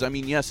movie," because I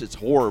mean, yes, it's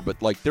horror,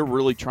 but like they're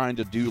really trying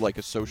to do like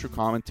a social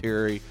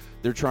commentary.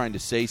 They're trying to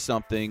say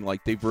something.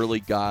 Like they've really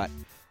got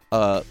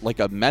like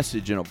a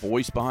message and a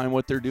voice behind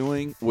what they're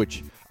doing,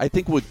 which I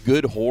think with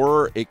good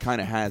horror, it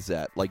kind of has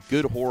that. Like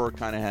good horror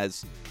kind of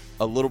has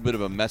a little bit of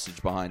a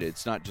message behind it.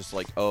 It's not just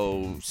like,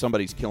 oh,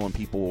 somebody's killing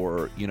people,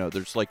 or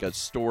there's like a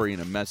story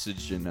and a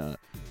message, and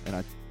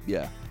I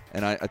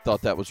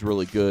thought that was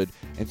really good.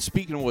 And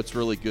speaking of what's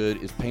really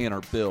good is paying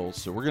our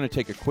bills. So we're going to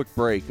take a quick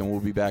break, and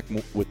we'll be back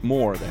with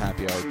more of the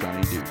Happy Hour with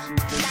Johnny and Deuce.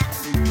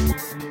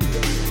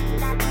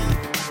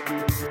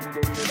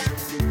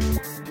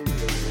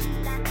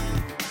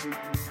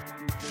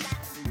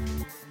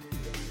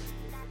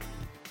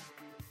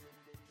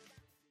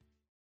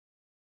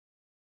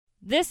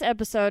 This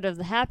episode of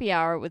the Happy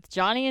Hour with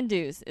Johnny and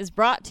Deuce is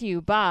brought to you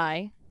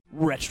by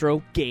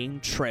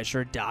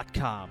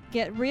RetroGameTreasure.com.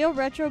 Get real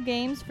retro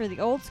games for the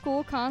old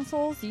school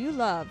consoles you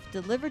love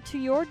delivered to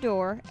your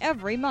door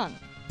every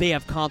month. They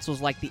have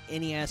consoles like the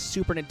NES,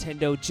 Super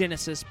Nintendo,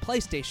 Genesis,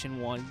 PlayStation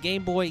 1,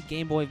 Game Boy,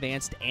 Game Boy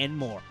Advanced, and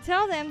more.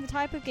 Tell them the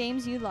type of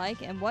games you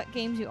like and what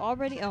games you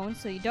already own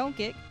so you don't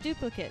get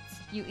duplicates.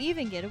 You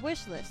even get a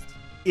wish list.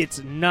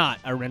 It's not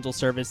a rental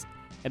service,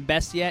 and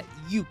best yet,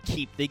 you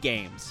keep the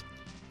games.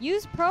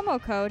 Use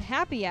promo code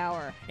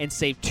HAPPYHOUR. and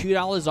save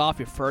 $2 off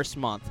your first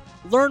month.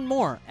 Learn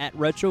more at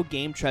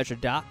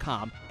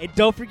RetroGameTreasure.com. And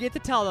don't forget to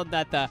tell them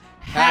that the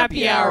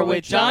Happy Hour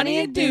with Johnny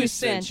and Deuce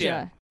sent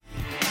you.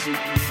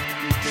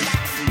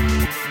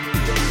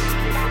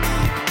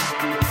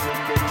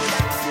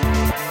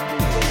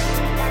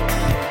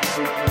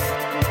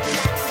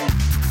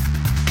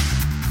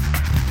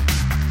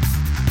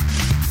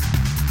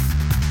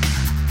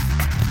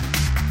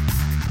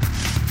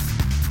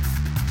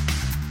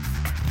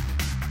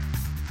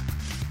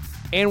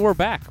 And we're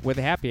back with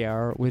the Happy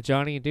Hour with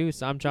Johnny and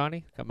Deuce. I'm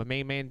Johnny. Got my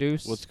main man,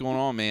 Deuce. What's going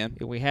on, man?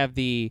 And we have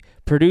the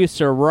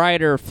producer,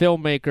 writer,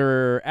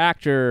 filmmaker,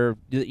 actor.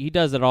 He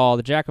does it all.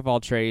 The jack of all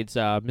trades.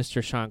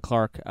 Mr. Sean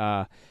Clark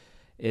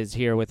is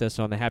here with us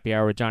on the Happy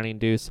Hour with Johnny and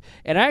Deuce.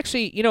 And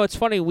actually, you know, it's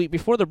funny.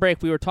 Before the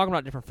break, we were talking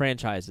about different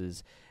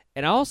franchises.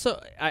 And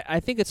I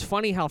think it's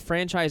funny how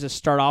franchises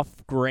start off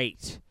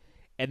great.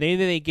 And then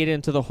they get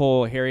into the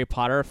whole Harry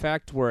Potter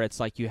effect where it's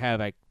like you have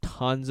like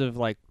tons of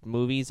like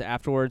movies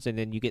afterwards and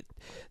then you get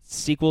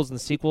sequels and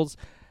sequels.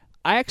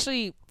 I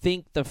actually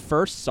think the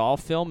first Saw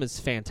film is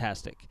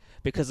fantastic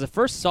because the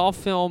first Saw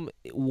film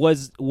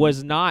was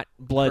not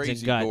bloods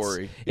Crazy and guts.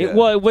 gory. It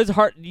was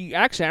hard.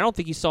 Actually, I don't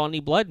think you saw any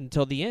blood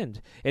until the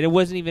end, and it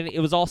wasn't even. It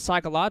was all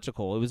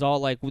psychological. It was all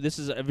like It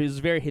was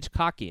very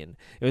Hitchcockian.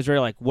 It was very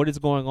like, what is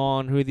going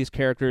on? Who are these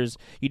characters?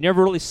 You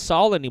never really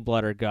saw any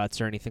blood or guts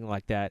or anything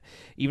like that.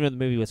 Even though the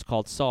movie was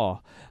called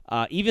Saw,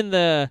 even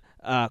the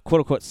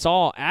quote unquote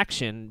Saw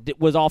action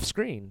was off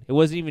screen. It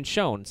wasn't even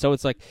shown. So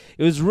it's like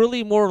it was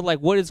really more like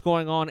what is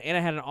going on, and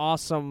it had an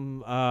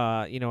awesome,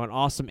 an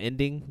awesome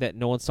ending that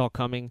no one saw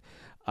coming.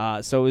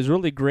 So it was a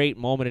really great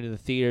moment in the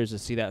theaters to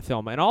see that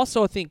film. And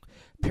also I think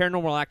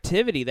Paranormal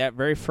Activity, that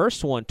very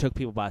first one, took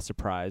people by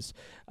surprise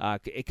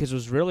because it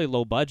was really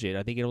low budget.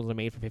 I think it was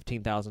made for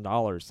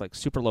 $15,000, like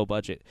super low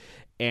budget.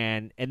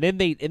 And then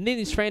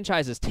these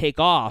franchises take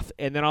off,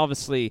 and then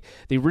obviously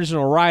the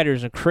original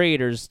writers and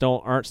creators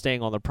aren't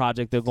staying on the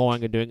project. They're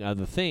going and doing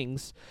other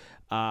things.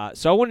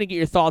 So I wanted to get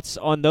your thoughts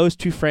on those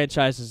two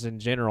franchises in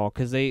general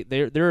because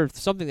they're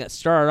something that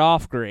started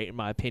off great, in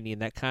my opinion,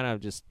 that kind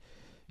of just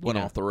Went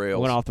off the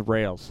rails. Went off the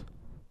rails.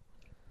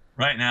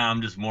 Right now,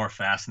 I'm just more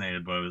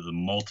fascinated by the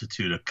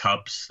multitude of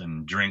cups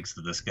and drinks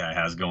that this guy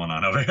has going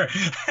on over here.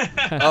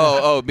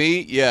 Oh,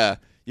 me? Yeah.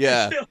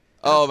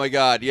 Oh my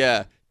God,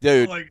 yeah.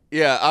 Dude, Like-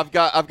 yeah, I've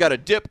got a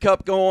dip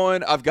cup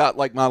going. I've got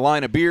like my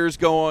line of beers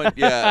going.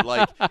 Yeah,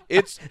 like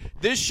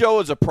this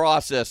show is a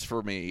process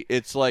for me.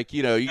 It's like,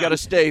 you got to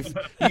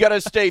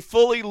stay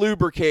fully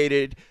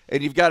lubricated,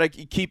 and you've got to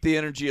keep the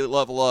energy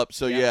level up.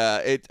 So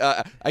yeah,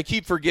 I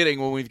keep forgetting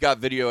when we've got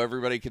video,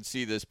 everybody can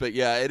see this, but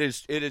yeah, it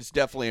is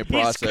definitely a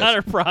process. He's got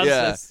a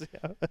process.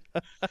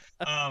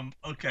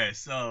 Okay,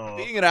 so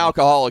Being an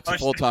alcoholic's a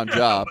full-time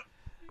job.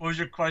 What was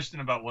your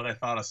question about what I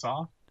thought I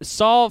saw?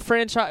 Saw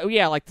franchise,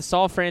 yeah, like the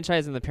Saw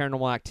franchise and the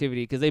Paranormal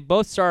Activity, because they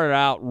both started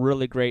out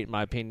really great in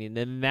my opinion,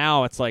 and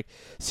now it's like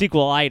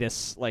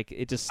sequelitis, like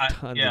it just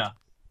tons of...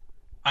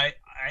 I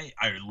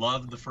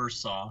loved the first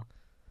Saw.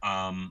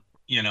 I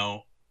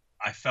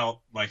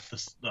felt like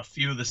a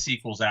few of the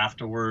sequels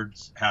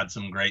afterwards had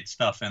some great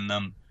stuff in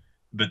them,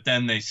 but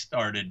then they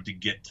started to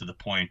get to the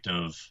point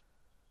of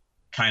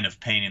kind of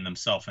painting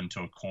themselves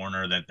into a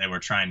corner that they were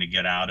trying to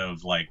get out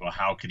of, like, well,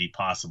 how could he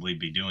possibly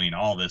be doing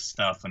all this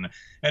stuff? And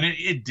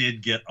it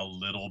did get a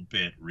little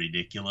bit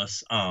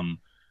ridiculous. I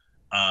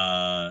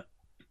know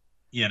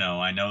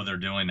they're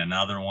doing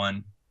another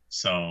one,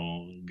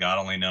 so God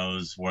only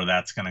knows where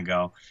that's going to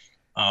go.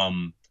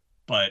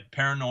 But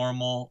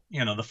Paranormal,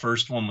 the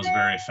first one was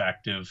very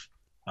effective.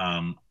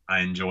 I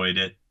enjoyed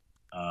it.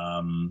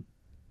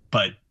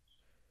 But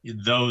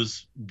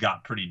those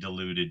got pretty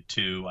diluted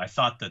too. I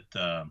thought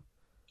that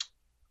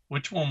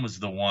which one was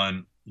the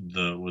one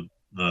with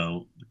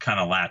the kind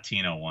of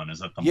Latino one? Is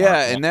that the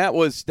and that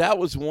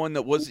was one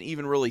that wasn't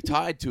even really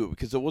tied to it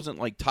because it wasn't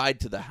like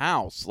tied to the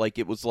house. Like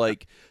it was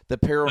like the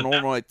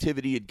Paranormal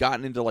Activity had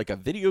gotten into like a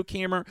video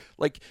camera.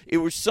 Like it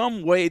was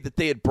some way that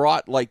they had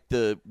brought like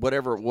the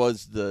whatever it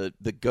was, the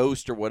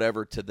ghost or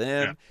whatever to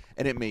them,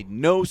 and it made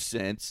no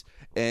sense.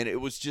 And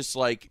it was just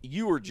like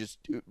you're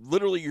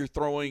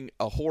throwing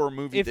a horror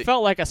movie. It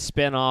felt like a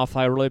spinoff,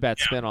 a really bad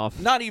spinoff.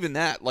 Not even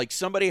that. Like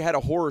somebody had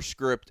a horror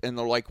script, and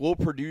they're like, "We'll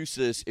produce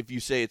this if you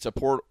say it's a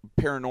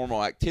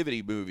Paranormal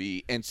Activity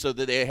movie," and so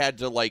that they had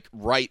to like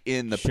write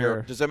in the.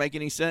 Sure. Does that make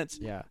any sense?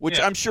 Yeah. Which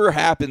I'm sure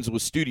happens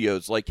with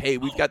studios. Like, hey,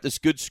 we've got this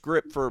good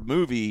script for a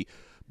movie,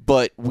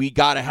 but we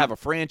got to have a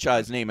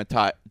franchise name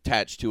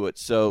attached to it.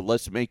 So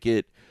let's make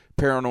it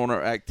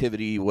Paranormal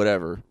Activity,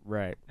 whatever.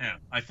 Right. Yeah,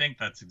 I think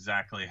that's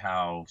exactly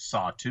how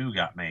Saw 2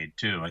 got made,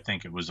 too. I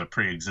think it was a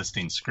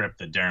pre-existing script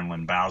that Darren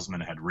Lynn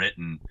Bousman had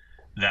written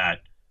that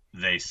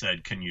they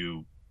said, can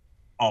you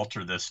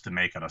alter this to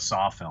make it a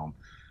Saw film?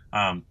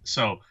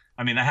 So,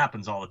 I mean, that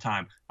happens all the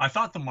time. I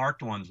thought the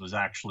marked ones was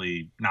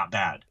actually not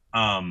bad.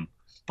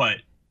 But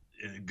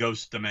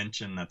Ghost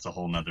Dimension, that's a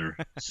whole nother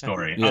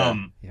story.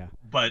 Yeah.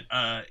 But,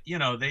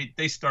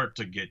 they start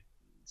to get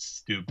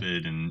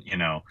stupid and,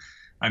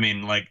 I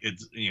mean, like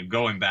it's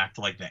going back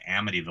to like the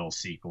Amityville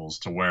sequels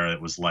to where it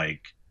was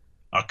like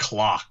a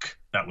clock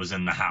that was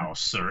in the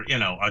house, or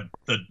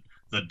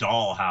the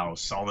doll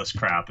house, all this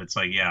crap. It's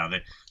like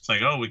it's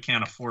like, oh, we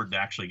can't afford to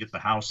actually get the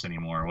house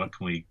anymore. What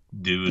can we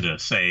do to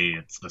say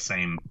it's the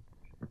same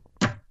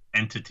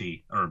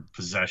entity or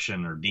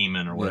possession or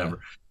demon or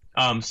whatever?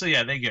 So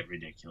yeah, they get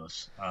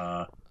ridiculous.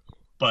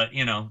 But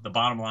the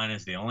bottom line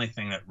is the only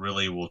thing that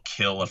really will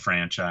kill a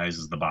franchise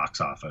is the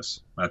box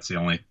office. That's the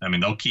only. I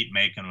mean, they'll keep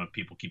making them if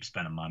people keep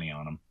spending money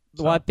on them.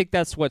 So. Well, I think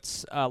that's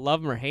what's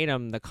love 'em or hate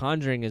 'em. The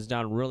Conjuring has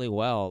done really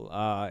well.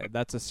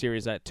 That's a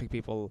series that took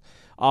people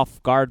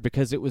off guard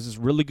because it was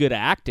really good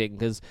acting.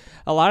 Because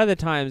a lot of the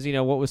times,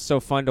 what was so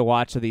fun to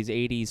watch of these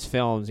 '80s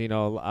films,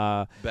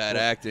 bad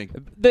acting.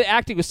 The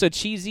acting was so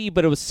cheesy,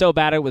 but it was so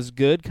bad it was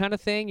good, kind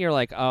of thing. You're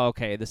like, oh,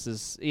 okay, this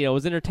is it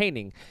was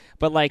entertaining.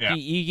 But like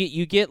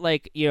you get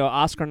like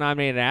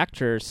Oscar-nominated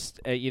actors,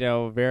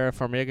 Vera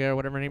Farmiga or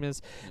whatever her name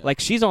is, like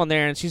she's on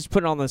there and she's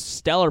putting on this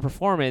stellar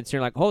performance.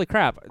 You're like, holy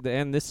crap!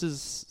 And this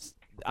is,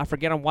 I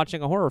forget I'm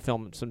watching a horror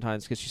film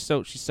sometimes because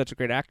she's such a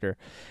great actor,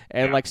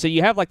 and like so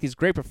you have like these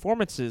great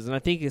performances, and I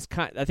think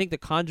the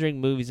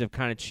Conjuring movies have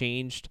kind of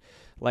changed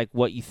like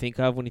what you think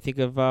of when you think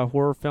of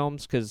horror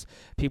films, because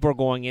people are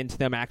going into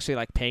them actually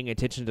like paying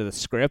attention to the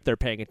script, they're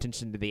paying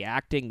attention to the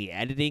acting, the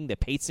editing, the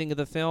pacing of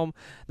the film.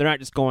 They're not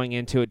just going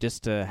into it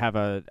just to have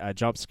a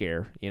jump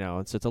scare,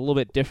 and so it's a little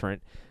bit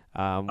different.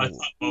 I thought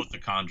both the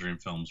Conjuring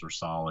films were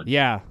solid.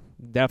 Yeah,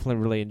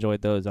 definitely really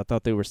enjoyed those. I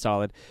thought they were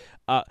solid.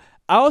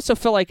 I also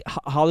feel like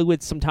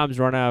Hollywood sometimes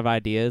run out of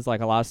ideas. Like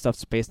a lot of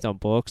stuff's based on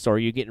books, or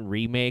you're getting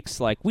remakes.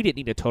 Like we didn't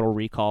need a Total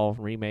Recall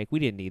remake. We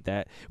didn't need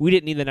that. We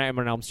didn't need the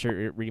Nightmare on Elm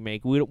Street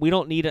remake. We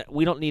don't need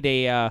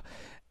a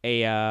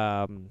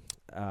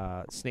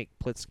Snake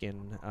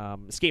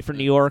Plissken Escape from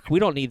New York. We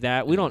don't need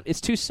that. We don't.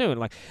 It's too soon.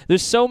 Like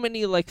there's so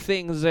many like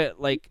things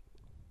that like.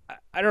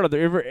 I don't know.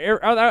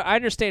 I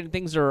understand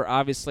things are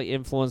obviously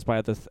influenced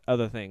by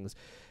other things,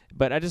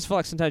 but I just feel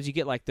like sometimes you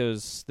get like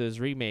those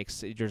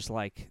remakes. You're just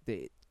like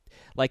The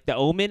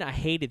Omen. I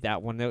hated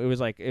that one. It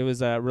was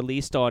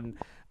released on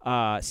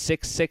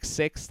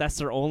 6/6/6. That's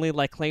their only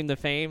like claim to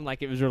fame.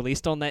 Like it was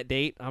released on that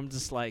date. I'm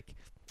just like,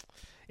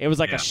 it was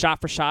like a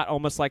shot for shot,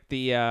 almost like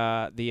the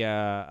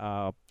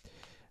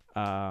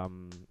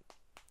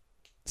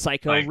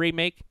Psycho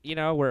remake,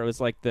 where it was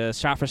like the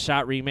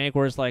shot-for-shot remake,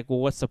 where it's like, well,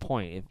 what's the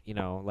point?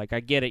 Like I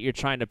get it, you're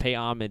trying to pay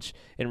homage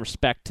and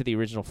respect to the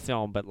original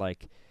film, but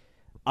like,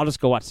 I'll just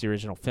go watch the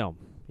original film,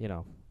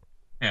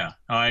 Yeah,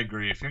 I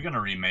agree. If you're going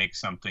to remake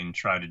something,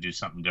 try to do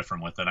something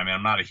different with it. I mean,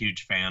 I'm not a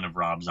huge fan of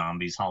Rob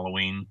Zombie's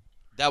Halloween.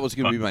 That was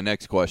going to be my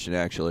next question,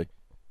 actually.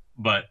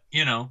 But,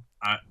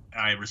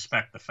 I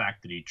respect the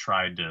fact that he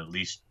tried to at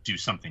least do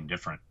something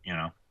different,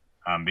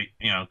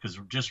 because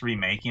just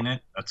remaking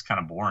it, that's kind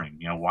of boring.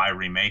 Why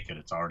remake it?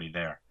 It's already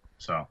there.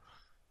 So,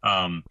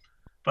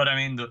 but I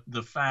mean,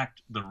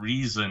 the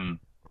reason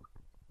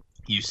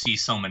you see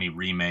so many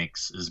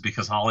remakes is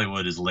because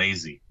Hollywood is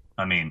lazy.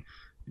 I mean,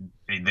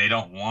 they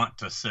don't want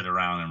to sit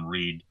around and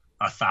read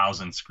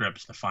 1,000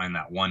 scripts to find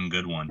that one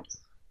good one.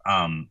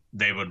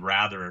 They would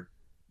rather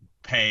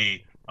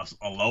pay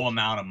a low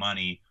amount of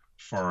money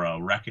for a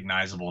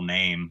recognizable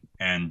name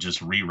and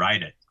just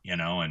rewrite it,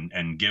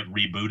 and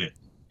reboot it.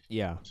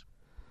 Yeah.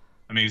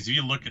 I mean, if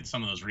you look at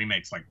some of those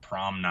remakes like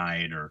Prom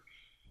Night, or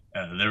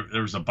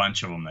there was a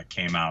bunch of them that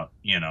came out,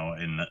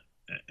 in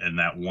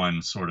that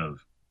one sort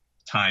of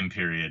time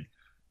period,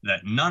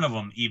 that none of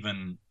them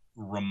even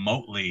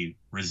remotely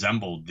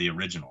resembled the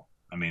original.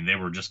 I mean, they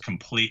were just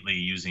completely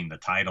using the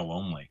title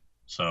only.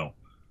 So,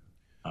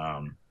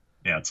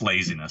 it's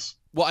laziness.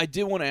 Well, I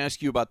did want to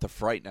ask you about the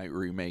Fright Night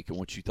remake and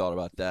what you thought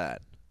about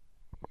that.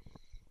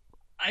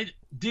 I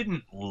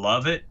didn't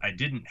love it. I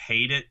didn't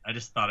hate it. I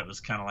just thought it was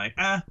kind of like,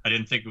 I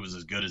didn't think it was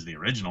as good as the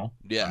original.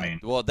 Yeah. I mean,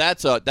 well,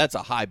 that's a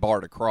high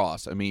bar to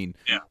cross. I mean,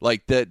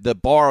 like the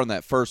bar on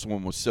that first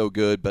one was so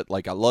good, but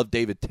like I love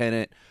David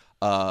Tennant,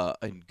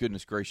 and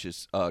goodness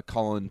gracious,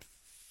 Colin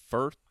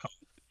Firth.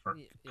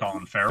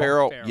 Colin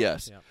Farrell.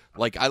 Yes. Yeah.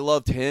 Like I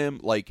loved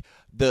him. Like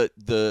I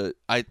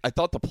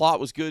thought the plot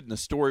was good and the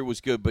story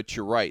was good, but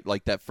you're right.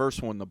 Like that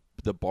first one,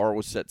 the bar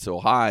was set so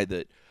high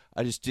that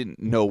I just didn't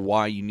know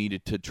why you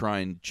needed to try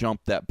and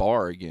jump that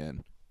bar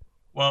again.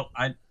 Well,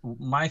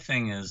 my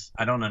thing is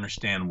I don't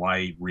understand why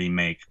you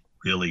remake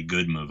really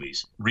good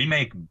movies.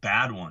 Remake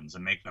bad ones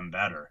and make them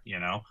better,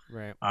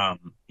 Right.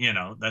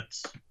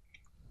 That's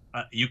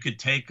you could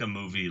take a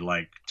movie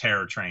like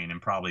Terror Train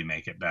and probably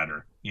make it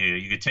better.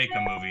 You could take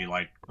a movie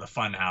like The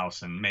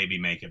Funhouse and maybe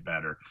make it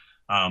better.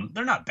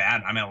 They're not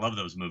bad. I mean, I love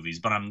those movies,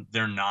 but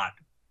they're not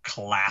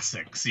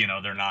classics.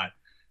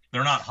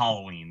 They're not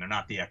Halloween. They're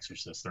not The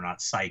Exorcist. They're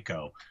not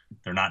Psycho.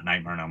 They're not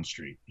Nightmare on Elm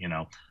Street.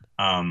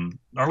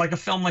 Or like a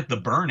film like The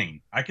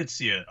Burning. I could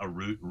see a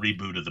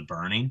reboot of The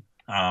Burning.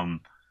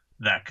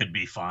 That could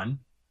be fun.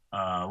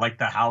 Like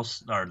The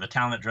House or The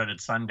Town That Dreaded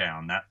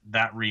Sundown.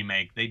 That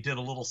remake, they did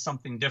a little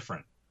something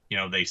different.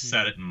 They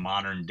set it in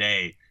modern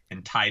day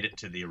and tied it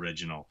to the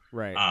original.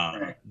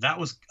 Right. That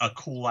was a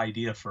cool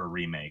idea for a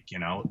remake.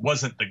 It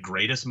wasn't the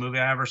greatest movie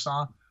I ever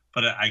saw,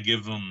 but I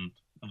give them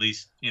at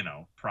least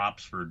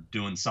props for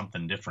doing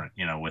something different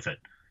with it.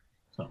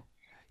 So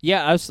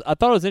Yeah, I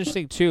thought it was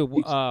interesting too.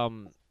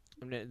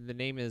 The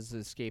name is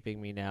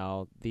escaping me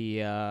now.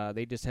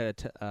 They just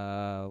had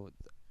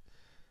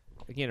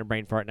again a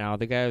brain fart now.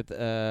 The guy with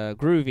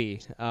Groovy.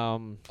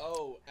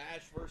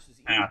 Ash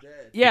versus Evil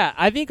Dead. Yeah,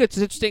 I think it's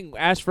interesting.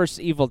 Ash versus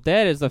Evil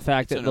Dead is the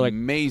fact It's that an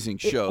amazing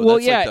show. well,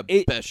 That's yeah, like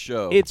the best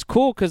show. It's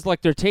cool because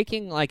like they're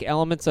taking like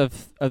elements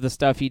of the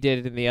stuff he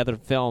did in the other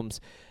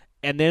films,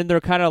 and then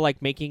they're kind of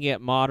like making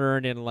it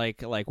modern and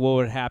like what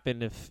would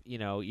happen if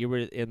you were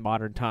in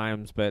modern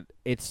times. But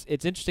it's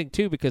interesting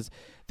too because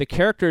the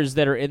characters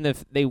that are in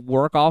they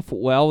work off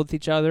well with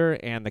each other,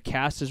 and the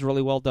cast is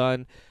really well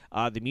done.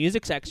 The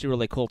music's actually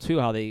really cool too,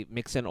 how they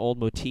mix in old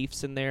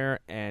motifs in there,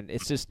 and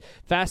it's just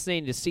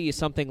fascinating to see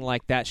something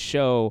like that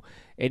show,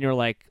 and you're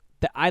like,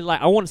 I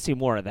want to see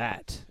more of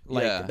that.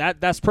 Like Yeah.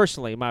 that's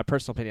personally my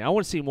personal opinion. I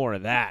want to see more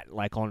of that,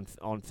 like on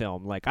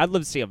film. Like I'd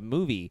love to see a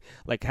movie,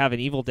 like have an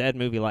Evil Dead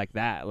movie like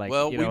that. Like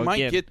well, we might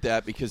again, get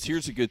that because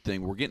here's a good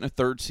thing: we're getting a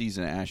third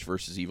season of Ash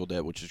versus Evil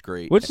Dead, which is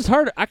great. which is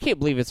hard. I can't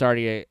believe it's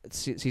already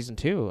season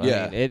 2.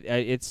 Yeah. I mean,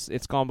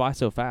 it's gone by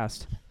so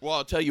fast. Well,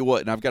 I'll tell you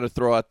what, and I've got to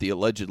throw out the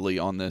allegedly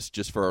on this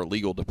just for our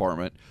legal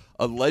department.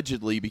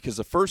 Allegedly, because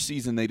the first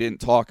season they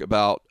didn't talk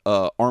about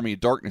Army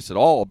of Darkness at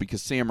all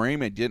because Sam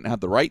Raimi didn't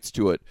have the rights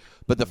to it.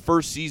 But the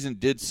first season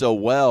did so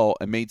well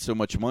and made so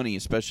much money,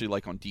 especially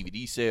like on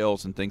DVD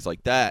sales and things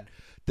like that,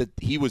 that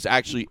he was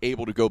actually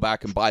able to go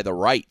back and buy the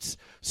rights.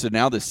 So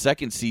now the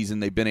second season,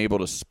 they've been able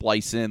to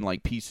splice in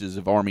like pieces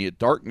of Army of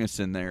Darkness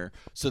in there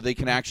so they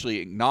can actually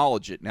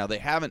acknowledge it. Now, they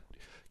haven't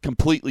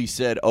completely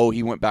said, oh,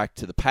 he went back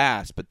to the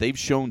past, but they've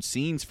shown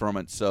scenes from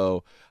it.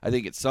 So I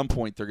think at some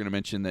point they're going to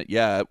mention that,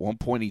 yeah, at one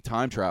point he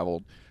time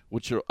traveled,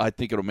 which I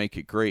think it'll make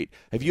it great.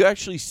 Have you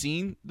actually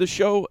seen the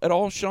show at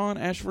all, Sean,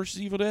 Ash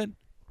vs. Evil Dead?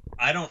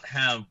 I don't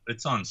have.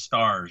 It's on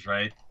Stars,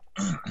 right?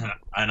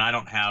 And I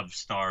don't have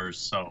Stars,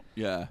 so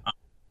Yeah.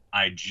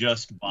 I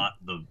just bought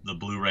the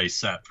Blu-ray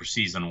set for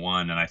season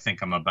 1, and I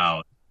think I'm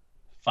about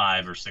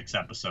 5 or 6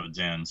 episodes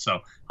in,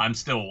 so I'm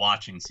still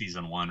watching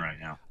season 1 right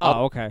now.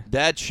 Oh, okay.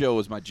 That show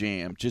is my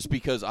jam just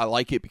because I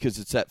like it because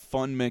it's that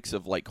fun mix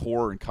of like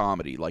horror and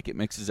comedy. Like it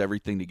mixes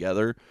everything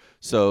together.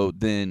 So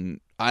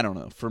then, I don't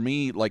know. For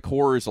me, like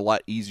horror is a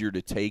lot easier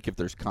to take if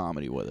there's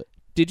comedy with it.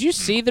 Did you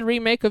see the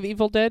remake of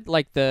Evil Dead,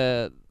 like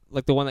the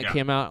one that Yeah.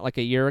 came out like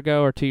a year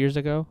ago or 2 years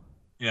ago?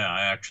 Yeah,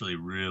 I actually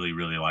really,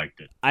 really liked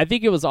it. I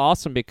think it was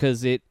awesome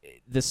because the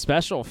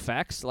special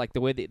effects, like the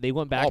way they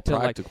went back All to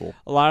practical. like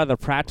a lot of the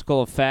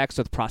practical effects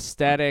with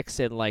prosthetics,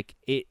 and like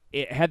it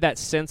had that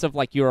sense of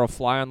like you're a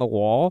fly on the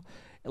wall.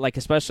 Like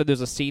especially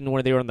there's a scene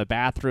where they were in the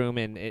bathroom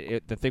and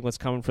the thing was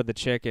coming for the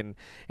chick, and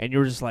you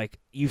were just like,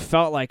 you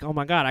felt like, oh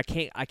my god, I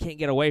can't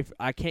get away,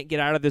 I can't get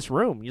out of this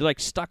room. You're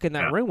like stuck in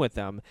that Yeah. room with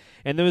them,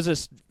 and there was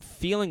this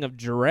feeling of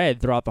dread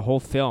throughout the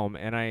whole film.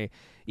 And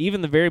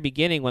even the very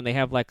beginning when they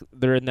have like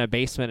they're in the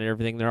basement and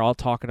everything, they're all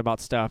talking about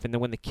stuff, and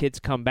then when the kids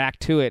come back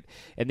to it,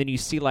 and then you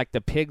see like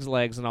the pig's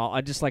legs and all,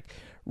 I just like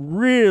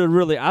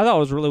really I thought it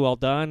was really well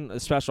done. The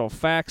special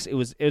effects, it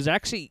was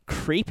actually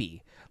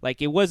creepy. Like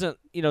it wasn't,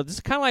 this is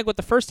kind of like with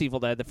the first Evil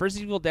Dead. The first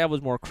Evil Dead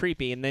was more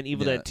creepy, and then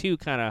Evil Yeah. Dead 2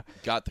 kind of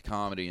Got the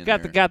comedy in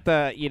got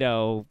there.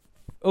 the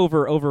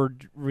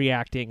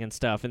overreacting and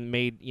stuff, and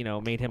made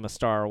him a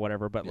star or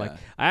whatever. But like Yeah.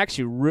 I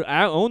actually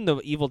I own the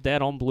Evil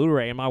Dead on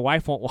Blu-ray, and my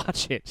wife won't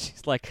watch it.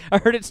 She's like, I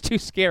heard it's too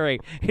scary.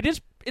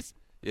 It's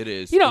It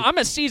is. I'm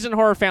a seasoned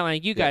horror fan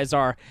like you guys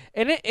are,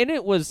 and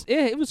it was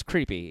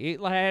creepy.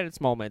 It had its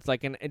moments,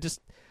 like, and it just.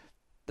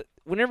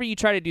 Whenever you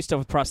try to do stuff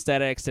with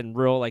prosthetics and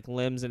real like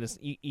limbs, and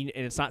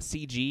it's not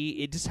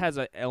CG, it just has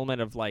an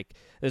element of like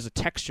there's a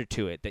texture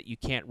to it that you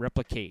can't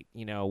replicate,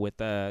 with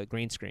a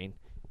green screen.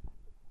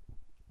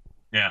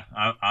 Yeah,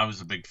 I was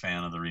a big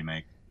fan of the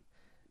remake.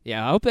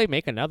 Yeah, I hope they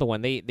make another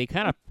one. They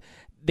kind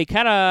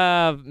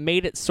of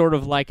made it sort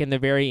of like in the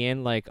very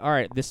end, like, all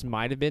right, this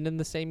might have been in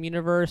the same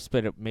universe,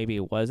 but maybe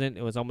it wasn't.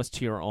 It was almost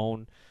to your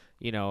own.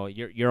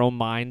 Your own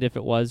mind if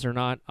it was or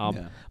not.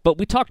 Yeah. But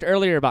we talked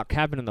earlier about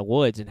Cabin in the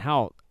Woods and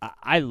how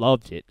I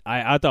loved it.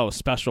 I thought it was a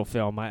special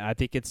film. I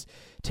think it's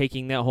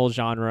taking that whole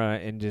genre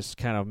and just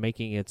kind of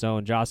making its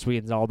own. Joss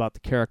Whedon's all about the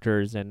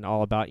characters and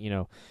all about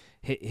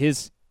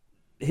his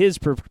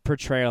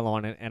portrayal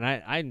on it. And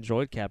I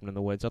enjoyed Cabin in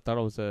the Woods. I thought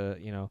it was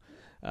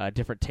a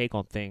different take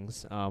on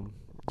things. What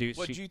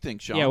did you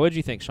think, Sean? Yeah, what did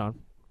you think, Sean?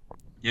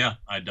 Yeah,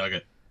 I dug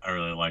it. I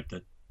really liked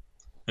it.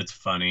 It's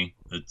funny.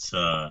 It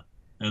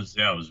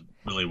was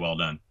really well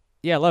done.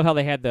 Yeah, I love how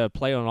they had the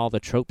play on all the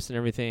tropes and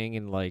everything,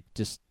 and like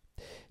just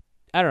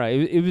I don't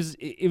know.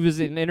 It was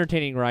an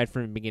entertaining ride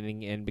from the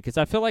beginning to end because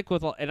I feel like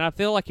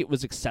it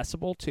was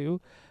accessible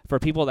too for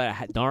people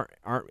that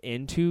aren't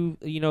into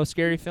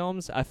scary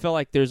films, I feel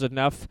like there's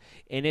enough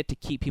in it to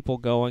keep people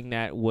going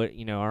that would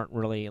aren't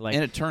really like.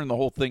 And it turned the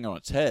whole thing on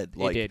its head.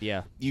 Like, it did,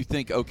 yeah. You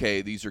think,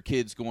 okay, these are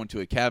kids going to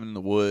a cabin in the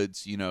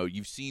woods.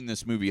 You've seen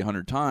this movie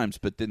 100 times,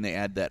 but then they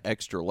add that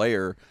extra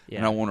layer. Yeah.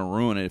 And I want to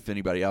ruin it if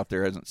anybody out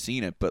there hasn't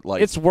seen it. But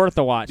like, it's worth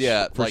a watch.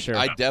 Yeah, for like sure.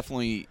 I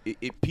definitely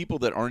people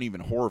that aren't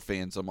even horror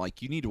fans, I'm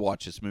like, you need to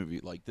watch this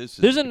movie. Like this is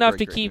There's a enough great,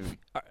 to great keep movie.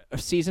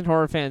 seasoned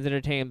horror fans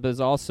entertained, but there's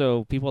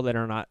also people that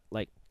are not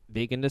like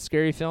big into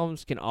scary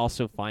films can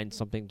also find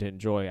something to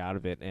enjoy out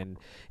of it, and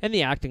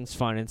the acting's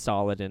fun and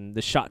solid, and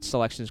the shot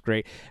selection's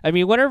great. I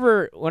mean,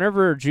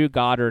 whenever Drew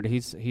Goddard,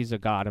 he's a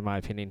god in my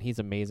opinion. He's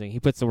amazing.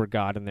 He puts the word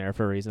God in there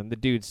for a reason. The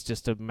dude's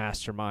just a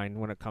mastermind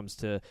when it comes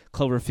to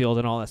Cloverfield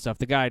and all that stuff.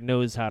 The guy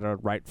knows how to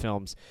write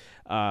films,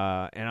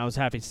 and I was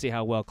happy to see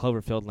how well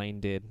Cloverfield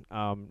Lane did.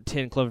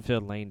 10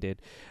 Cloverfield Lane did,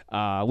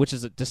 which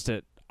is just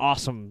an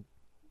awesome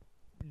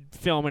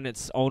film in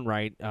its own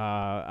right.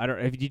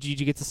 Did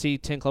you get to see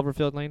 10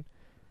 Cloverfield Lane?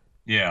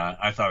 Yeah,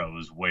 I thought it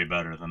was way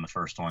better than the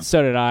first one.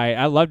 So did I.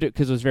 I loved it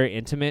because it was very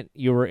intimate.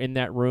 You were in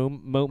that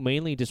room,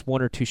 mainly just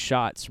one or two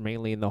shots,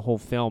 mainly in the whole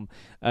film,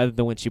 other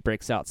than when she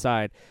breaks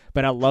outside.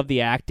 But I loved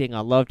the acting.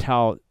 I loved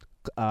how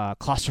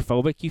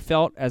claustrophobic you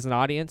felt as an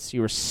audience.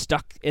 You were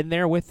stuck in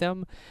there with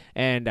them,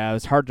 and it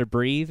was hard to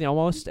breathe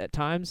almost at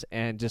times.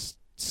 And just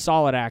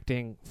solid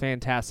acting,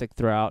 fantastic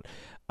throughout.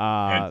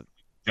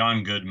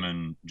 John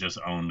Goodman just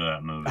owned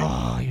that movie.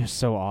 Oh, he was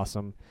so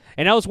awesome.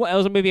 And that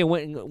was a movie I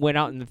went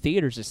out in the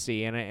theaters to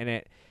see,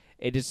 and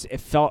it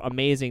felt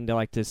amazing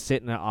to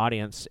sit in an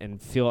audience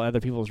and feel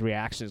other people's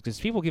reactions, because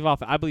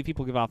I believe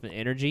people give off an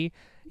energy,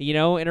 in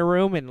a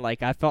room, and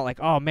like I felt like,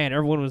 oh man,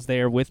 everyone was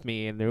there with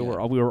me, and we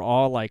were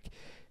all like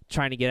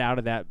trying to get out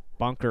of that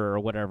bunker or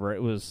whatever.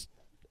 It was,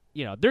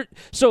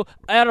 so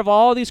out of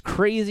all these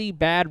crazy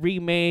bad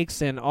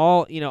remakes and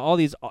all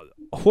these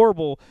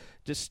horrible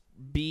just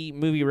B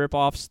movie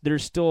ripoffs,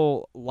 there's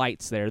still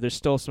lights there. There's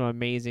still some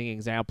amazing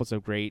examples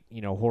of great,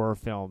 horror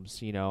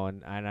films,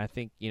 and I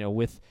think,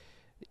 with,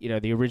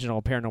 the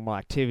original Paranormal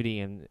Activity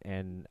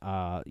and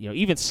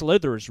even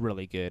Slither is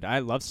really good. I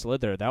love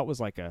Slither. That was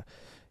like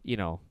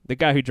the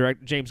guy who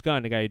directed James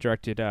Gunn, the guy who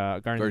directed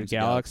Guardians of the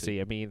Galaxy.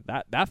 I mean,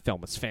 that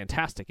film was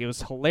fantastic. It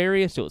was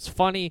hilarious. It was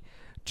funny.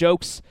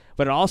 Jokes,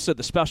 but also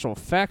the special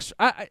effects.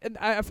 I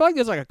feel like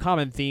there's like a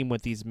common theme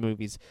with these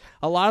movies.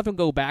 A lot of them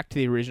go back to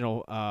the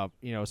original,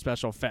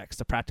 special effects,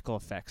 the practical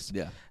effects,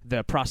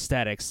 the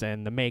prosthetics,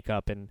 and the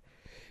makeup. And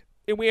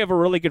we have a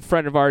really good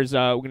friend of ours.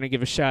 We're gonna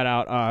give a shout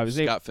out.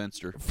 Scott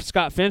Finster.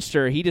 Scott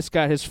Finster. He just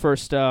got his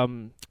first,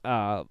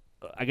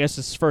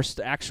 his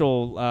first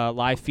actual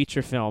live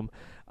feature film.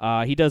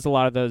 He does a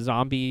lot of the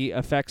zombie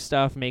effect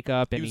stuff,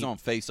 makeup. And he was on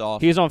Face Off.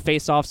 He was on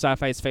Face Off,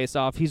 Sci-Fi's Face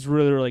Off. He's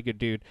really, really good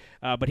dude.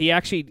 But he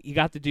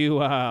got to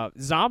do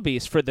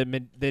zombies for the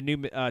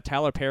new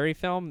Tyler Perry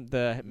film,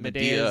 the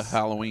Medea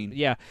Halloween.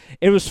 Yeah.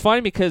 It was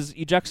funny because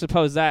you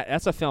juxtapose that.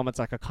 That's a film. It's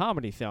like a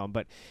comedy film.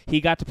 But he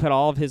got to put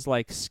all of his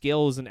like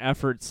skills and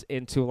efforts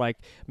into like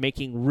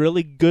making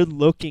really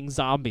good-looking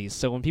zombies.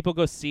 So when people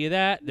go see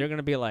that, they're going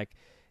to be like,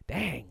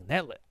 dang,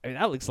 that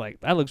looks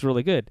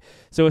really good.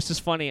 So it's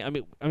just funny. I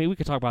mean, we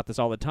could talk about this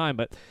all the time,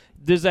 but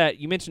there's that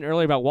you mentioned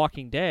earlier about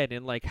Walking Dead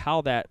and like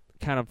how that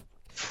kind of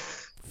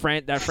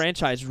that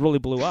franchise really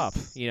blew up,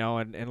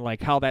 and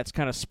like how that's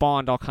kind of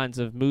spawned all kinds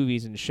of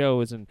movies and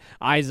shows and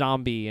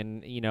iZombie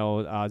and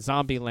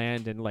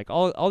Zombieland and like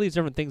all these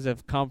different things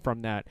have come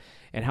from that,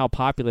 and how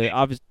popular.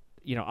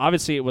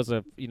 Obviously it was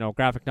a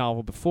graphic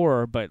novel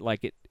before, but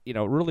like it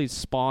really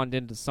spawned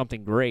into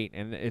something great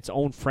and its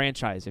own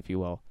franchise, if you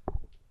will.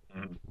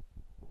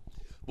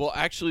 Well,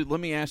 actually, let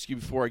me ask you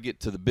before I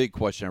get to the big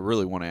question I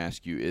really want to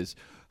ask you is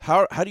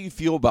how do you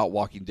feel about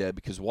Walking Dead?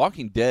 Because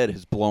Walking Dead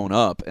has blown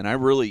up, and I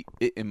really,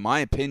 in my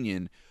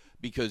opinion,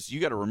 because you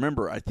got to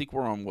remember, I think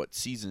we're on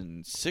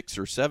season 6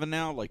 or 7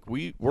 now. Like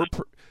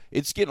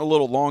it's getting a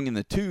little long in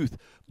the tooth,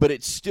 but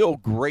it's still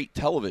great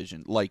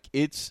television. Like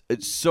it's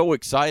so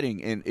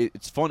exciting, and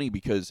it's funny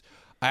because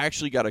I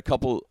actually got a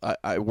couple.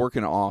 I work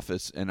in an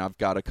office, and I've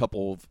got a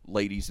couple of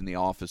ladies in the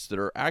office that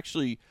are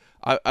actually,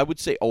 I would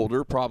say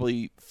older,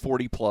 probably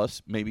 40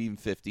 plus, maybe even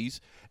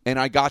 50s. And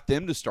I got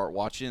them to start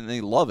watching, and they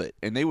love it.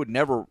 And they would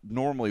never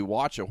normally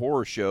watch a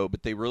horror show,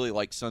 but they really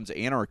like Sons of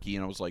Anarchy.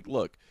 And I was like,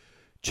 look,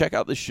 check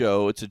out the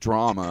show. It's a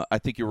drama. I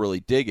think you'll really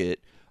dig it.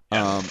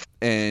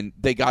 And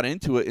they got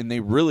into it, and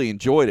they really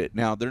enjoyed it.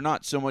 Now, they're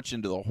not so much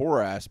into the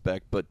horror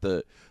aspect, but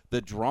the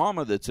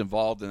drama that's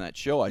involved in that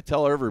show, I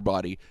tell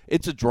everybody,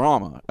 it's a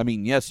drama. I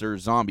mean, yes,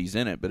 there's zombies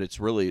in it, but it's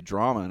really a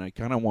drama, and I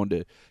kind of wanted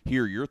to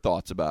hear your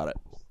thoughts about it.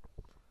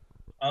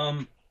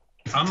 I'm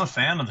a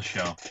fan of the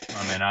show.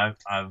 I mean,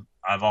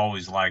 I've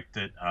always liked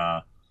it.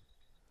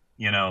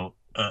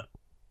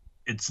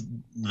 It's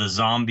the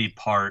zombie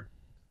part,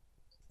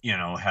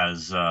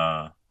 has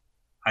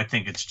I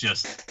think it's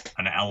just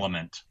an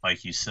element,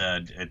 like you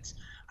said.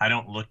 I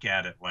don't look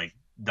at it like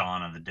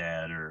Dawn of the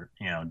Dead or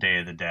Day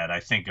of the Dead. I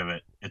think of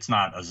it. It's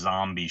not a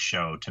zombie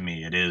show to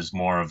me. It is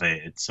more of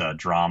it's a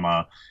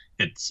drama.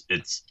 It's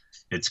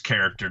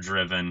character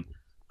driven.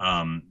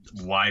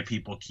 Why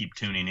people keep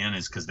tuning in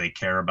is because they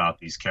care about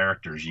these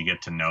characters. You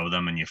get to know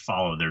them and you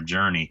follow their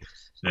journey.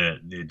 That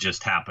it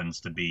just happens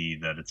to be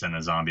that it's in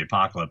a zombie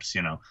apocalypse.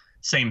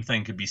 Same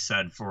thing could be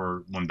said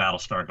for when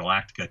Battlestar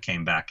Galactica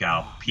came back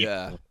out.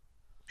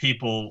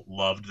 People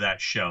loved that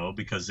show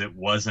because it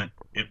wasn't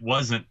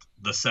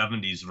the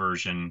 70s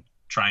version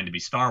trying to be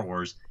Star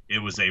Wars. It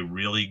was a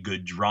really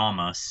good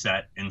drama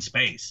set in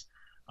space.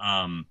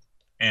 That's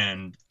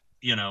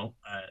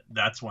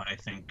why I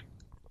think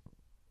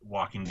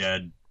Walking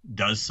Dead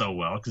does so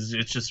well, because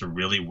it's just a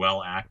really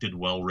well acted,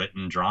 well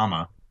written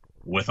drama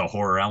with a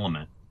horror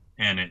element,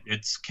 and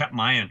it's kept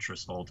my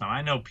interest the whole time.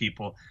 I know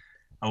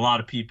a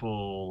lot of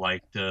people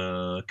like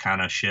to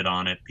kind of shit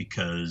on it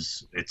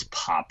because it's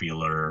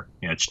popular,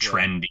 it's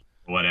trendy,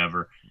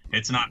 whatever.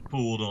 It's not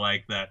cool to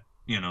like that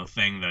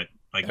thing that,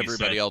 like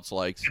everybody else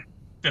likes.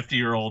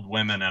 50-year-old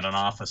women at an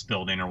office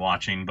building are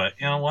watching, but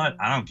you know what?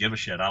 I don't give a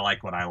shit. I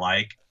like what I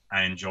like.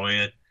 I enjoy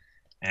it.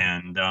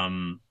 And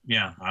I'm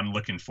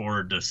looking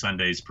forward to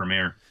Sunday's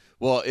premiere.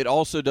 Well, it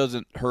also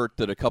doesn't hurt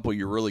that a couple of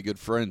your really good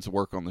friends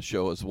work on the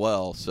show as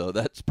well, so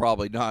that's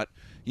probably not,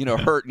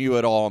 hurting you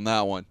at all on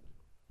that one.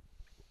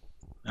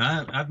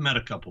 I've met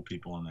a couple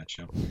people on that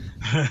show.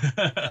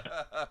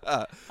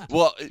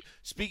 Well,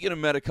 speaking of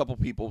met a couple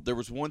people, there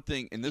was one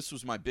thing, and this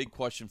was my big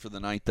question for the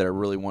night that I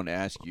really wanted to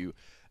ask you,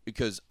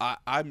 because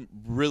I'm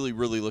really,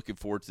 really looking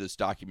forward to this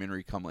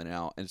documentary coming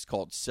out, and it's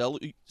called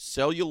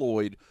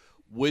Celluloid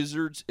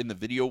Wizards in the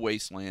Video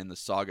Wasteland, the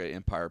Saga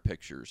Empire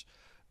Pictures.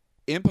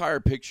 Empire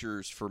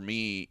Pictures, for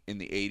me, in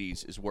the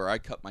 80s, is where I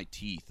cut my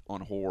teeth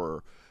on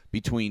horror,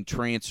 between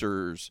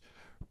Trancers,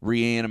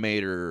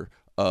 Reanimator,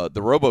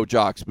 the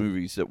Robo-Jocks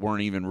movies that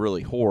weren't even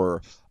really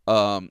horror,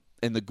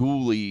 and the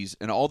Ghoulies,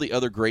 and all the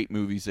other great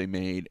movies they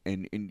made.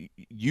 And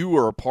you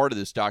were a part of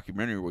this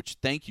documentary, which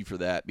thank you for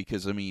that,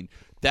 because,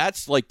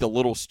 that's like the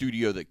little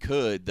studio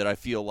that I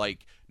feel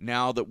like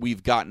now that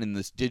we've gotten in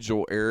this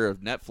digital era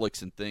of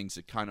Netflix and things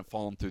that kind of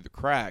fallen through the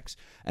cracks.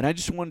 And I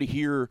just wanted to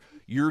hear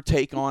your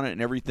take on it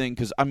and everything,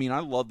 because, I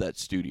love that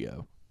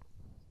studio.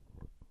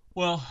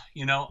 Well,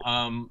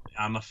 I'm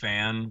a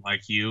fan,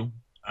 like you,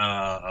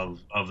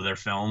 of their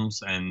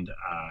films, and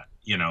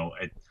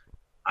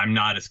I'm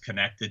not as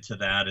connected to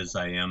that as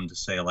I am to,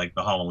 say, like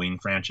the Halloween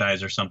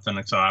franchise or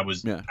something. So I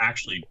was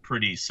actually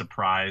pretty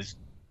surprised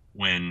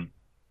when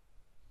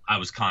I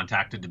was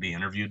contacted to be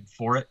interviewed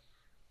for it.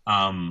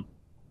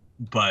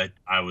 But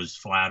I was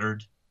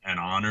flattered and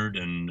honored,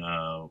 and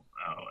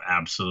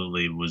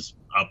absolutely was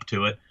up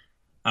to it.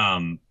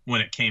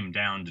 When it came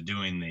down to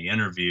doing the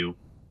interview,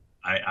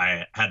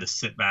 I had to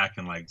sit back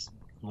and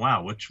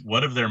wow,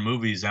 what of their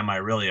movies am I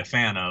really a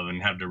fan of,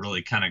 and have to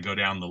really kind of go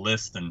down the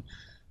list. And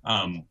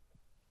it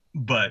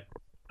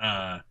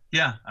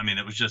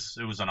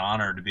was an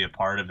honor to be a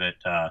part of it.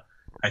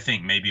 I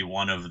think maybe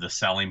one of the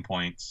selling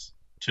points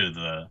to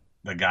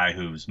the guy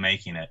who's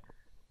making it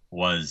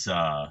was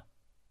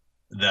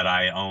that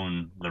I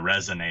own the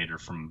Resonator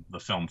from the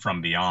film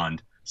From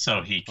Beyond.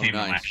 So he came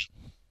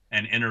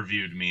and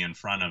interviewed me in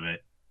front of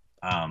it.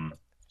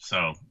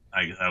 So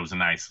that was a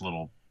nice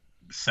little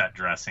set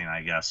dressing,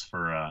 I guess,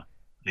 for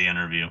the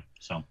interview.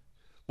 So,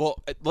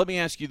 well, let me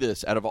ask you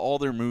this: out of all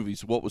their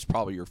movies, what was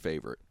probably your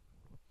favorite?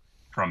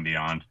 From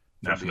Beyond,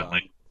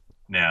 definitely.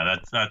 Yeah,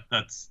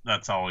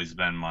 that's always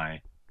been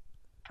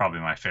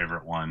probably my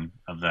favorite one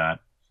of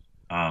that.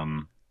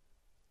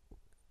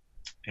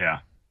 Yeah.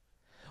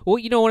 Well,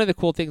 one of the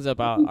cool things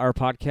about our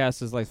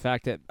podcast is the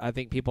fact that I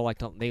think people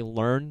they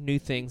learn new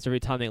things every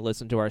time they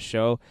listen to our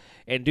show.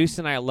 And Deuce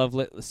and I love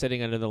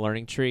sitting under the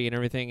learning tree and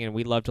everything, and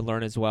we love to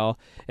learn as well.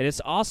 And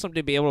it's awesome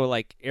to be able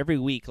to every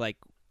week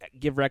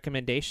give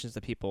recommendations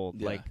to people.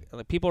 Yeah.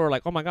 People are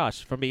like, "Oh my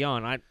gosh, From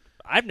Beyond!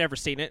 I've never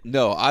seen it."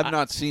 No, I've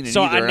not seen it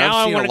so either. Now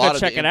I've I seen wanted a lot to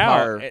check of it the out.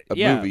 Empire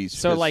Yeah. movies.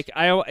 So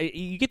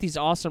you get these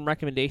awesome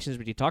recommendations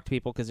when you talk to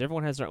people, because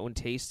everyone has their own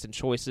tastes and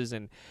choices.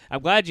 And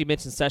I'm glad you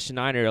mentioned Session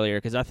 9 earlier,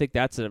 because I think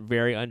that's a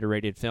very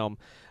underrated film.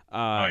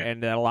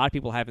 And that a lot of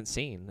people haven't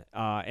seen,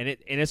 and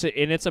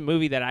it's a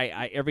movie that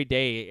I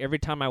every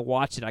time I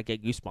watch it, I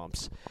get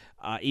goosebumps.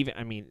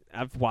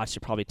 I've watched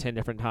it probably 10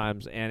 different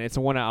times, and it's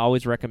one I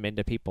always recommend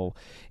to people.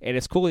 And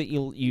it's cool that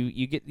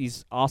you get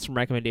these awesome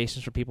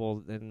recommendations for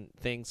people and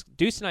things.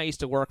 Deuce and I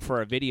used to work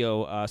for a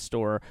video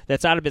store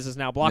that's out of business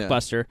now,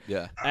 Blockbuster.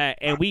 Yeah.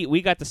 And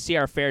we got to see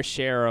our fair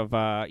share of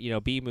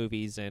B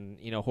movies and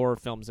horror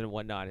films and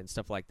whatnot and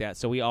stuff like that.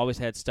 So we always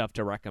had stuff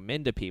to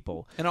recommend to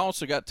people. And I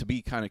also got to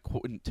be kind of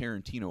Quentin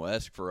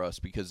Tarantino-esque for us,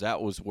 because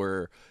that was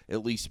where,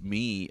 at least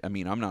me, I'm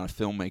not a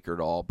filmmaker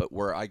at all, but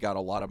where I got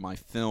a lot of my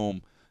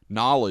film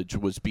knowledge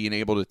was being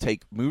able to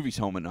take movies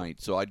home at night.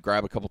 So I'd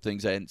grab a couple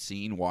things I hadn't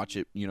seen, watch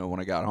it, when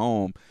I got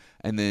home,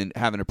 and then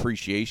have an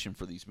appreciation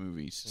for these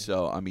movies. Mm-hmm.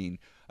 So,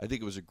 I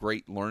think it was a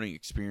great learning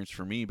experience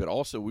for me, but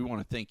also we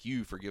want to thank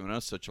you for giving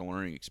us such a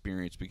learning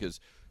experience, because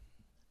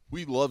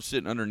we love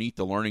sitting underneath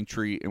the learning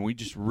tree, and we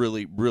just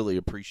really, really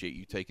appreciate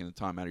you taking the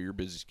time out of your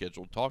busy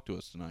schedule to talk to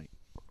us tonight.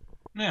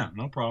 Yeah,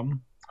 no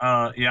problem.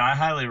 I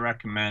highly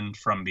recommend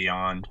From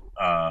Beyond.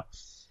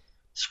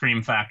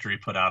 Scream Factory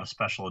put out a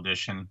special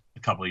edition a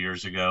couple of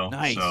years ago.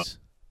 Nice. So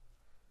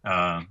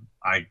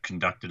I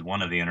conducted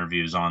one of the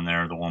interviews on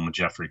there, the one with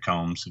Jeffrey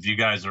Combs. If you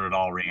guys are at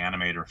all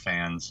Reanimator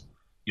fans,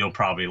 you'll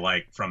probably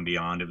like From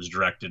Beyond. It was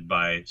directed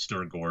by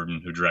Stuart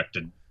Gordon, who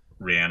directed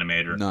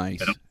Reanimator.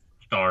 Nice. It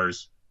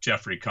stars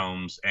Jeffrey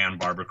Combs and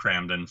Barbara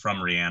Crampton from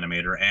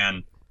Reanimator,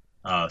 and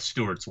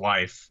Stuart's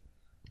wife,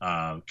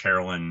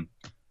 Carolyn.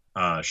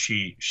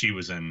 She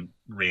was in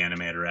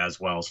Reanimator as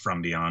well as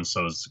From Beyond,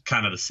 so it's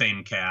kind of the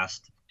same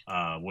cast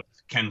with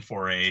Ken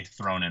Foree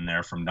thrown in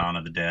there from Dawn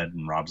of the Dead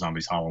and Rob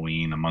Zombie's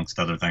Halloween, amongst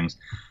other things.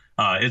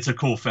 It's a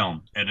cool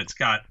film, and it's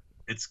got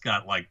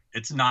like,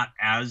 it's not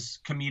as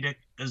comedic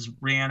as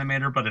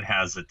Reanimator, but it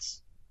has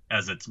its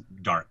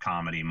dark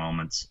comedy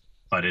moments.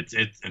 But it's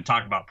and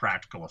talk about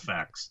practical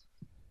effects.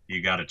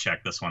 You got to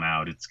check this one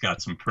out. It's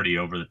got some pretty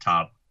over the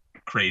top,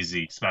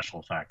 crazy special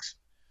effects.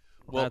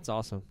 Well, That's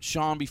awesome.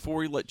 Sean, before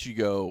we let you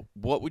go,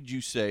 what would you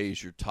say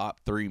is your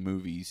top 3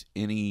 movies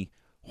any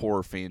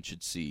horror fan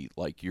should see?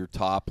 Like your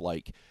top,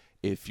 like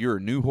if you're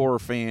a new horror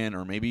fan,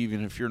 or maybe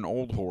even if you're an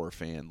old horror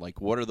fan,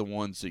 like what are the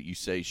ones that you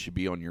say should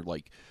be on your,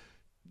 like,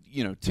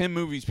 10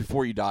 movies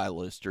before you die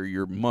list, or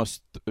your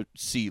must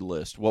see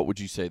list? What would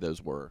you say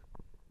those were?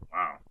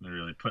 Wow, they're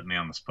really putting me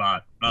on the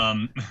spot.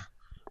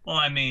 Well,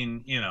 I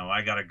mean,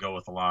 I got to go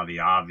with a lot of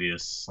the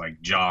obvious,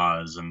 like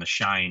Jaws and The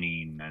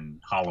Shining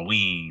and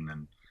Halloween,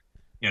 and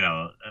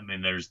I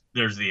mean, there's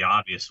the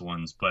obvious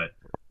ones, but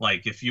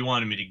like if you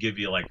wanted me to give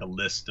you like a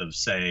list of,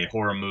 say,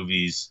 horror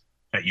movies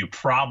that you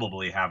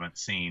probably haven't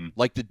seen,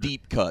 Like the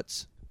deep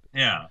cuts.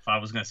 yeah, if I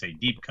was gonna say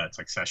deep cuts,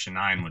 like Session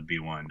 9 would be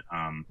one.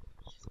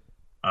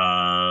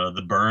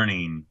 The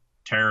Burning,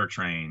 Terror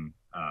Train,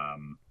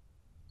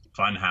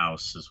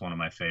 Funhouse is one of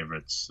my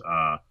favorites.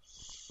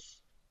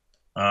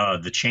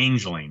 The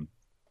Changeling.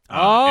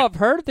 I've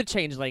heard of The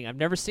Changeling. I've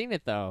never seen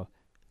it though.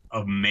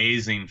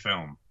 Amazing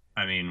film.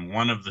 I mean,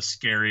 one of the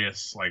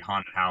scariest like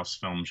haunted house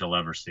films you'll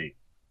ever see.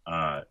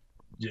 Let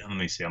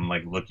me see. I'm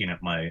like looking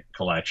at my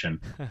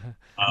collection.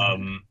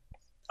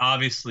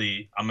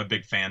 Obviously, I'm a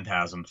big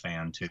Phantasm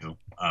fan too.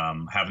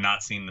 Have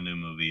not seen the new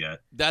movie yet.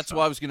 That's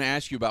what I was going to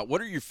ask you about.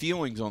 What are your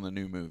feelings on the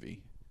new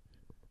movie?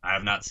 I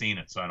have not seen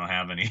it, so I don't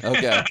have any.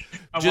 Okay.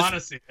 I Just- want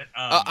to see it.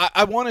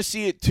 I want to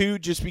see it too,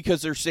 just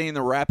because they're saying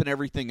they're wrapping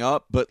everything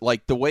up. But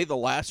like the way the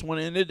last one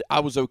ended,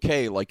 I was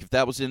okay. Like if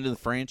that was into the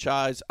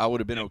franchise, I would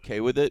have been okay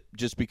with it,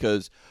 just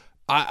because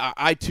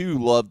I too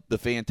love the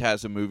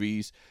Phantasm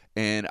movies,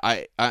 and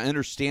I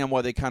understand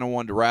why they kind of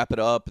wanted to wrap it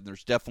up. And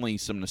there's definitely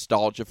some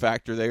nostalgia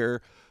factor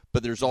there,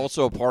 but there's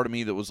also a part of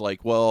me that was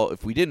like, well,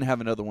 if we didn't have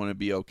another one, it'd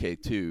be okay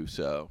too.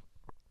 So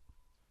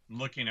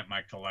Looking at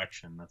my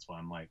collection, that's why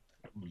I'm like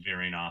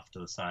veering off to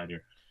the side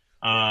here.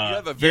 you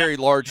have a very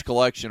large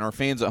collection. Our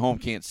fans at home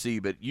can't see,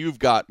 but you've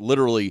got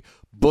literally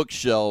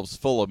bookshelves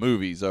full of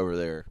movies over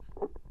there.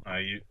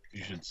 You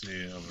should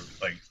see over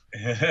like.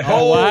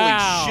 Holy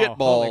wow. shit Holy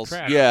balls!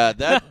 crap. Yeah,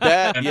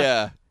 that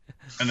yeah.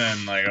 And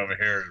then like over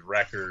here,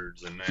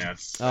 records, and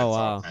that's Oh,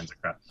 wow. all kinds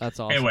of crap. That's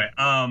awesome. Anyway,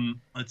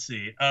 let's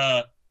see.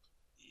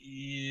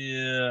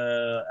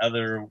 Yeah,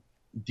 other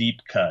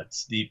deep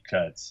cuts. Back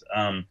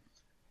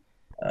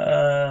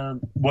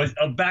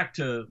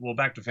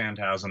to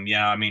Phantasm.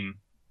 Yeah, I mean,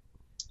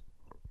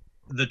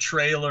 the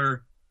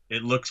trailer,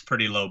 it looks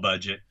pretty low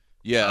budget.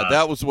 Yeah,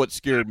 that was what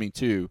scared me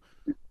too.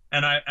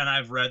 And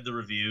I've read the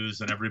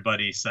reviews, and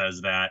everybody says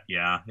that,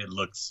 yeah,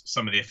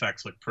 some of the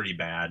effects look pretty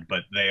bad,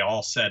 but they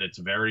all said it's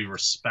very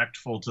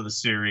respectful to the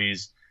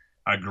series,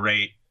 a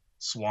great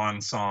swan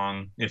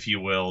song, if you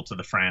will, to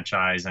the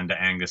franchise and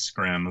to Angus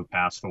Scrimm, who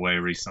passed away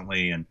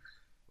recently. And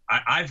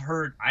I've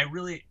heard,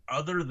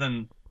 other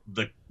than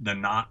the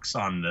knocks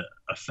on the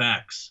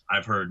effects,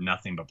 I've heard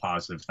nothing but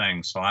positive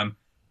things. So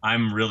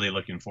I'm really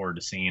looking forward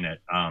to seeing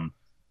it.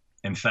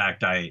 In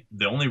fact,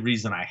 the only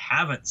reason I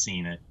haven't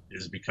seen it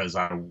is because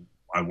I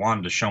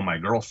wanted to show my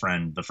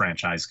girlfriend the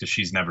franchise, because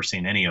she's never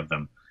seen any of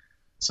them.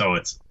 So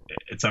it's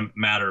a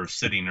matter of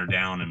sitting her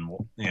down and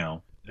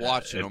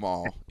Watching them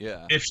all.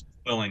 Yeah. if she's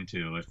willing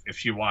to. If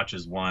she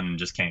watches one and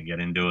just can't get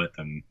into it,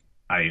 then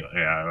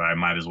I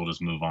might as well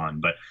just move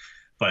on. But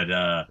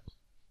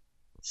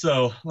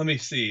so let me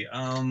see.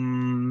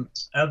 Other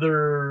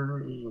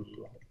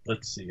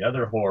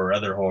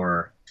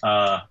horror.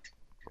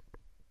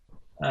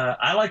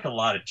 I like a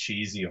lot of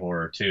cheesy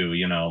horror too,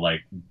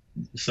 like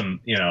some,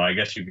 I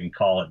guess you can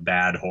call it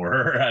bad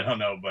horror. I don't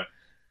know, but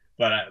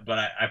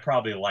I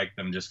probably like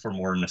them just for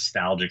more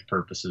nostalgic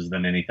purposes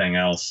than anything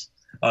else.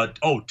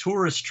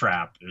 Tourist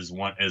Trap is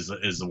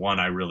the one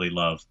I really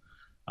love.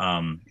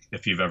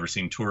 If you've ever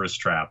seen Tourist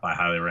Trap, I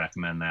highly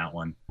recommend that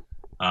one.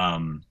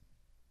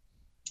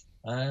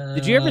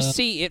 Did you ever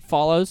see It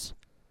Follows?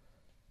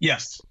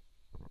 Yes.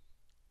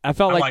 I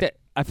felt I like like that.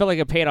 I felt like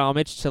it paid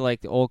homage to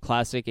like the old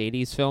classic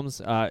 '80s films,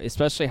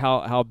 especially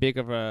how big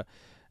of a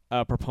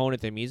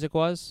proponent the music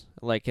was,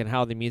 like, and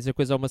how the music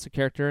was almost a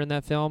character in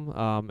that film.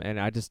 And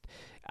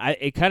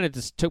it kind of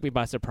just took me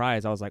by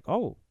surprise. I was like,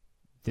 oh,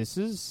 this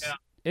is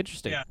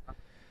interesting. Yeah,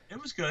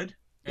 it was good.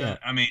 Yeah.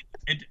 I mean,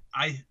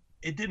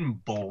 it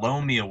didn't blow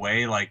me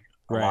away like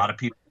A lot of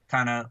people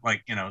kind of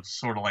like,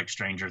 sort of like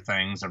Stranger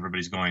Things.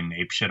 Everybody's going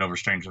ape shit over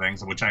Stranger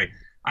Things, which I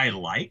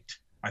liked.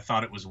 I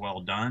thought it was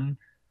well done.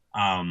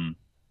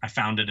 I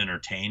found it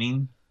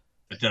entertaining,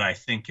 but did I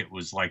think it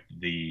was like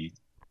the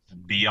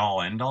be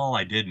all end all?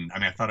 I didn't. I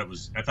mean, I thought it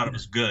was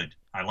good.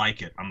 I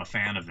like it. I'm a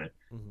fan of it.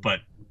 But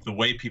the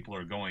way people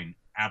are going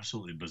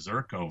absolutely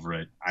berserk over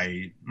it,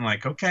 I'm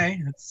like,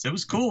 okay, it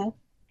was cool.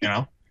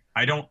 I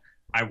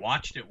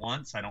watched it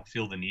once. I don't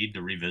feel the need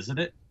to revisit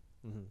it.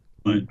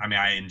 But I mean,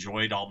 I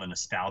enjoyed all the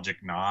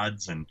nostalgic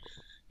nods and,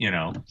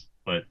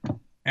 but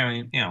I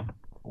mean,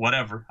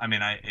 whatever. I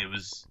mean, it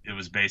was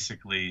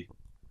basically,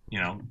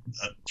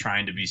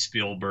 trying to be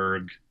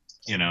Spielberg.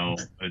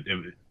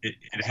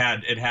 It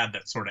had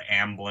that sort of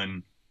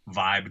Amblin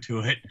vibe to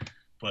it,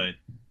 but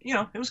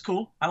it was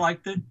cool. I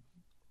liked it.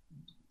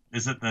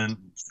 Is it the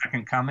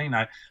second coming?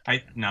 I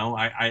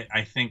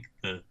think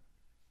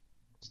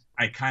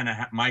I kind of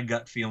my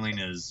gut feeling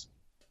is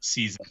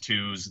season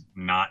 2's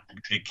not.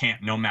 It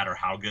can't. No matter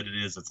how good it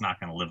is, it's not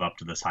going to live up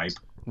to this hype.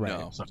 Right.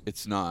 No,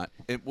 it's not.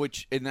 And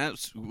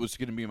that was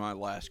going to be my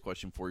last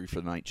question for you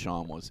for the night,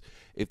 Sean, was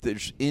if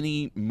there's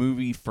any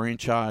movie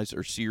franchise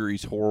or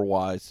series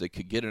horror-wise that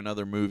could get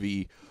another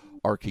movie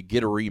or could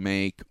get a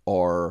remake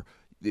or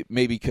it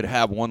maybe could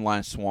have one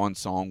last swan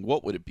song,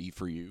 what would it be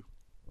for you?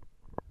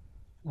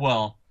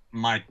 Well,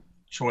 my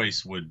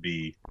choice would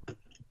be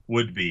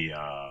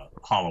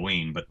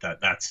Halloween, but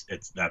that's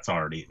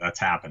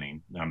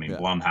happening. I mean,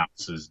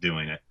 Blumhouse is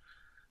doing it.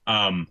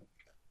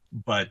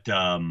 But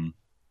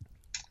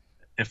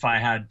if I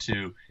had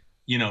to,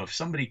 if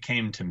somebody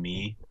came to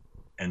me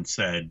and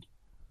said,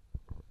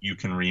 you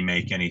can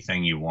remake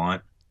anything you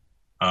want,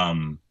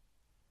 I've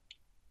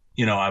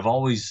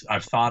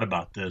thought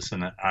about this,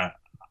 and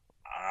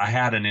I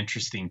had an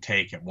interesting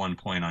take at one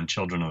point on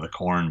Children of the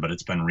Corn, but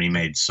it's been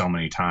remade so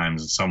many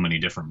times in so many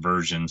different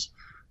versions.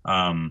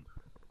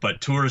 But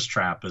Tourist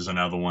Trap is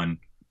another one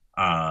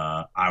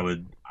I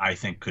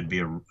think could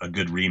be a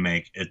good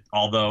remake.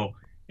 Although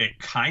it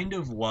kind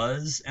of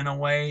was in a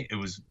way, it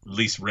was at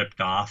least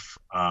ripped off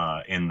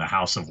in the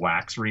House of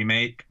Wax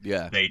remake.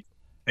 Yeah,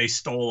 they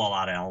stole a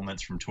lot of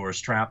elements from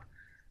Tourist Trap,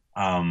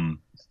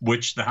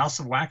 which the House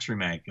of Wax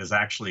remake is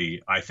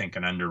actually, I think,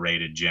 an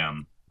underrated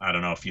gem. I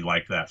don't know if you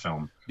like that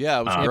film. Yeah,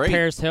 it was great.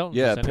 Paris Hilton.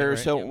 Yeah,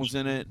 Paris Hilton was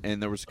in it, and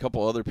there was a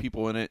couple other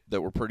people in it that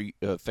were pretty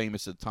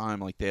famous at the time.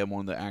 Like they had one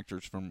of the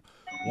actors from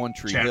One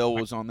Tree Hill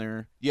was on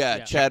there. Yeah,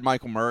 Chad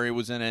Michael Murray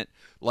was in it.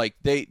 Like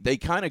they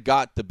kind of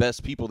got the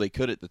best people they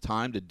could at the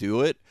time to do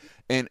it.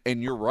 And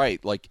you're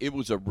right. Like it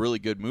was a really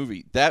good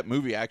movie. That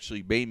movie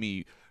actually made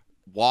me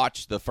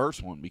watch the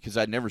first one because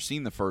I'd never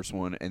seen the first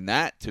one, and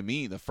that to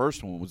me, the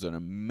first one was an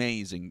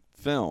amazing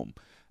film.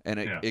 And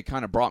it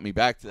kind of brought me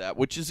back to that,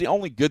 which is the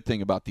only good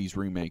thing about these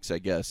remakes, I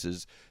guess,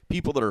 is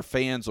people that are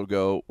fans will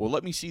go, well,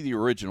 let me see the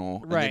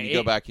original, and then you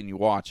go back and you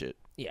watch it.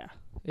 Yeah.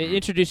 It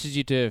introduces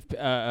you to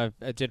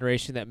a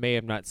generation that may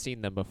have not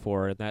seen them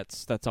before, and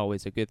that's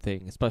always a good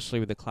thing, especially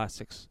with the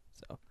classics.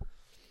 So.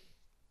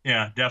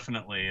 Yeah,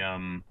 definitely.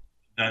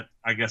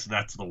 I guess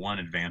that's the one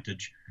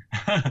advantage.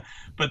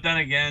 But then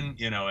again,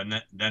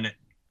 then it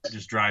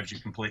just drives you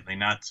completely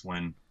nuts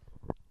when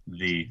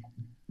the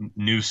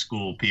new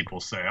school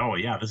people say, "Oh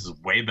yeah, this is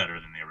way better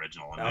than the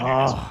original," and then you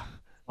just want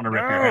to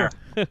rip your hair,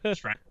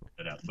 strangle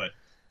it up. But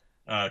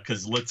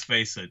because let's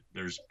face it,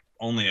 there's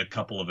only a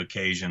couple of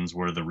occasions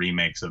where the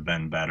remakes have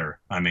been better.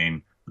 I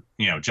mean,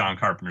 John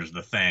Carpenter's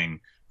The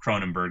Thing,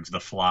 Cronenberg's The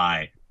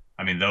Fly.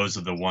 I mean, those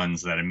are the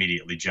ones that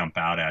immediately jump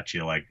out at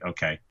you. Like,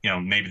 okay,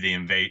 maybe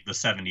the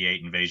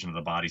 '78 Invasion of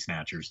the Body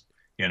Snatchers.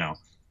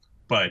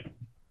 But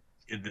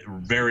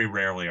very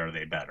rarely are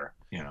they better.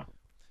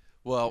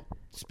 Well,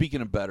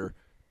 speaking of better.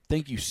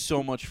 Thank you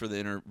so much for the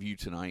interview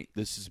tonight.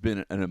 This has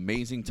been an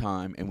amazing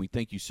time, and we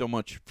thank you so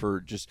much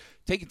for just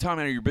taking time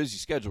out of your busy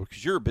schedule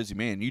because you're a busy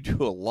man. You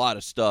do a lot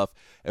of stuff,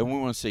 and we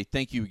want to say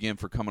thank you again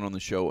for coming on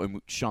the show.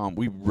 And, Sean,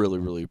 we really,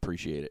 really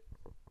appreciate it.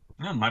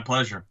 Yeah, my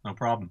pleasure. No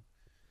problem.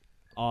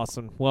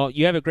 Awesome. Well,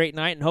 you have a great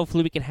night, and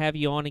hopefully we can have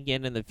you on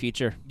again in the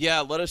future. Yeah,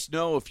 let us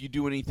know if you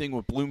do anything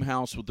with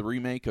Blumhouse with the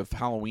remake of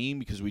Halloween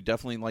because we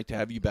definitely like to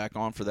have you back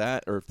on for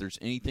that, or if there's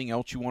anything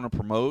else you want to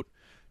promote.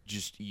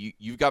 Just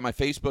you've got my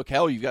Facebook.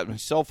 Hell, you've got my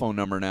cell phone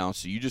number now,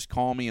 so you just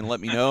call me and let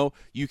me know.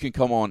 You can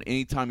come on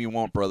anytime you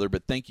want, brother.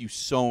 But thank you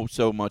so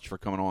much for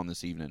coming on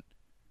this evening.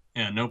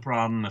 Yeah, no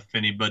problem. If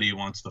anybody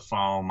wants to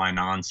follow my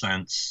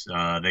nonsense,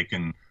 they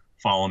can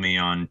follow me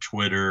on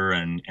Twitter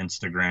and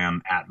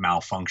Instagram at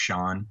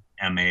Malfunction,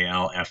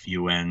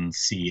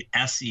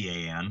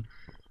 MALFUNCSEAN.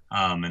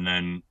 And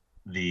then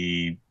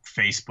the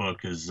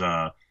Facebook is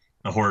the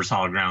Horrors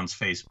Hollow Grounds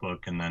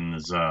Facebook, and then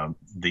there's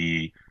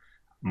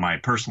my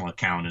personal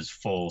account is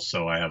full,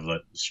 so I have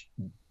the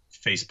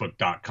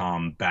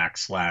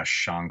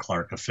facebook.com/Sean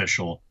Clark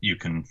Official. You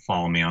can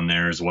follow me on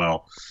there as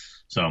well.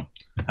 So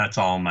that's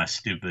all my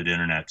stupid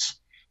internets.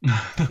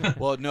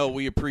 Well, no,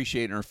 we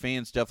appreciate it. Our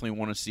fans definitely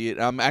want to see it.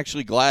 I'm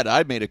actually glad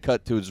I made a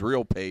cut to his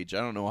real page. I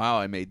don't know how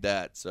I made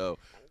that. So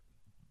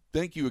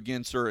thank you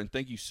again, sir, and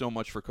thank you so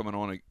much for coming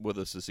on with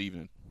us this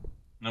evening.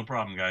 No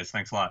problem, guys.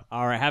 Thanks a lot.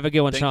 All right, have a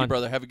good one, Thank Sean. you,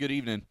 brother. Have a good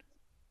evening.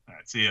 All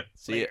right, see you.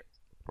 See you.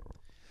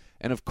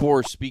 And, of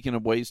course, speaking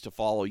of ways to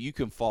follow, you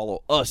can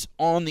follow us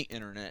on the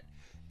internet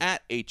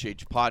at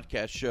HH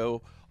Podcast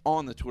Show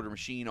on the Twitter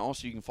machine.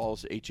 Also, you can follow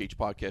us at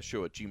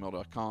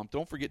hhpodcastshow@gmail.com.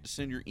 Don't forget to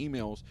send your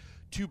emails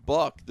to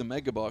Buck, the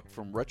Mega Buck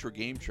from Retro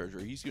Game Treasure.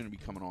 He's going to be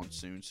coming on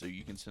soon, so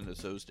you can send us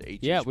those to HH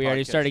Yeah, we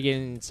already Podcast. started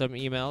getting some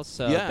emails,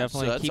 so Yeah,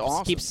 definitely so that's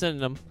awesome. keep sending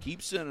them.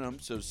 Keep sending them.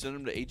 So send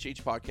them to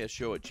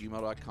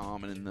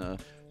hhpodcastshow@gmail.com. And in the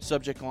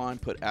subject line,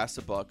 put Ask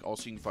the Buck.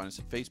 Also, you can find us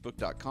at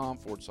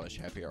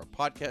facebook.com/Happy Hour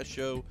Podcast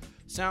Show,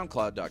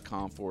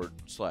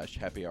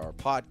 soundcloud.com/Happy Hour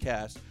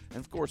Podcast. And,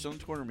 of course, on the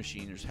Twitter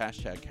machine, there's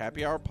hashtag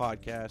Happy Hour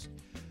Podcast,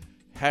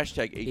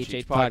 hashtag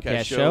HH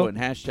Podcast Show, and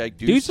hashtag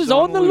Deuces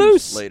on the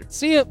loose. Later.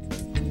 See ya.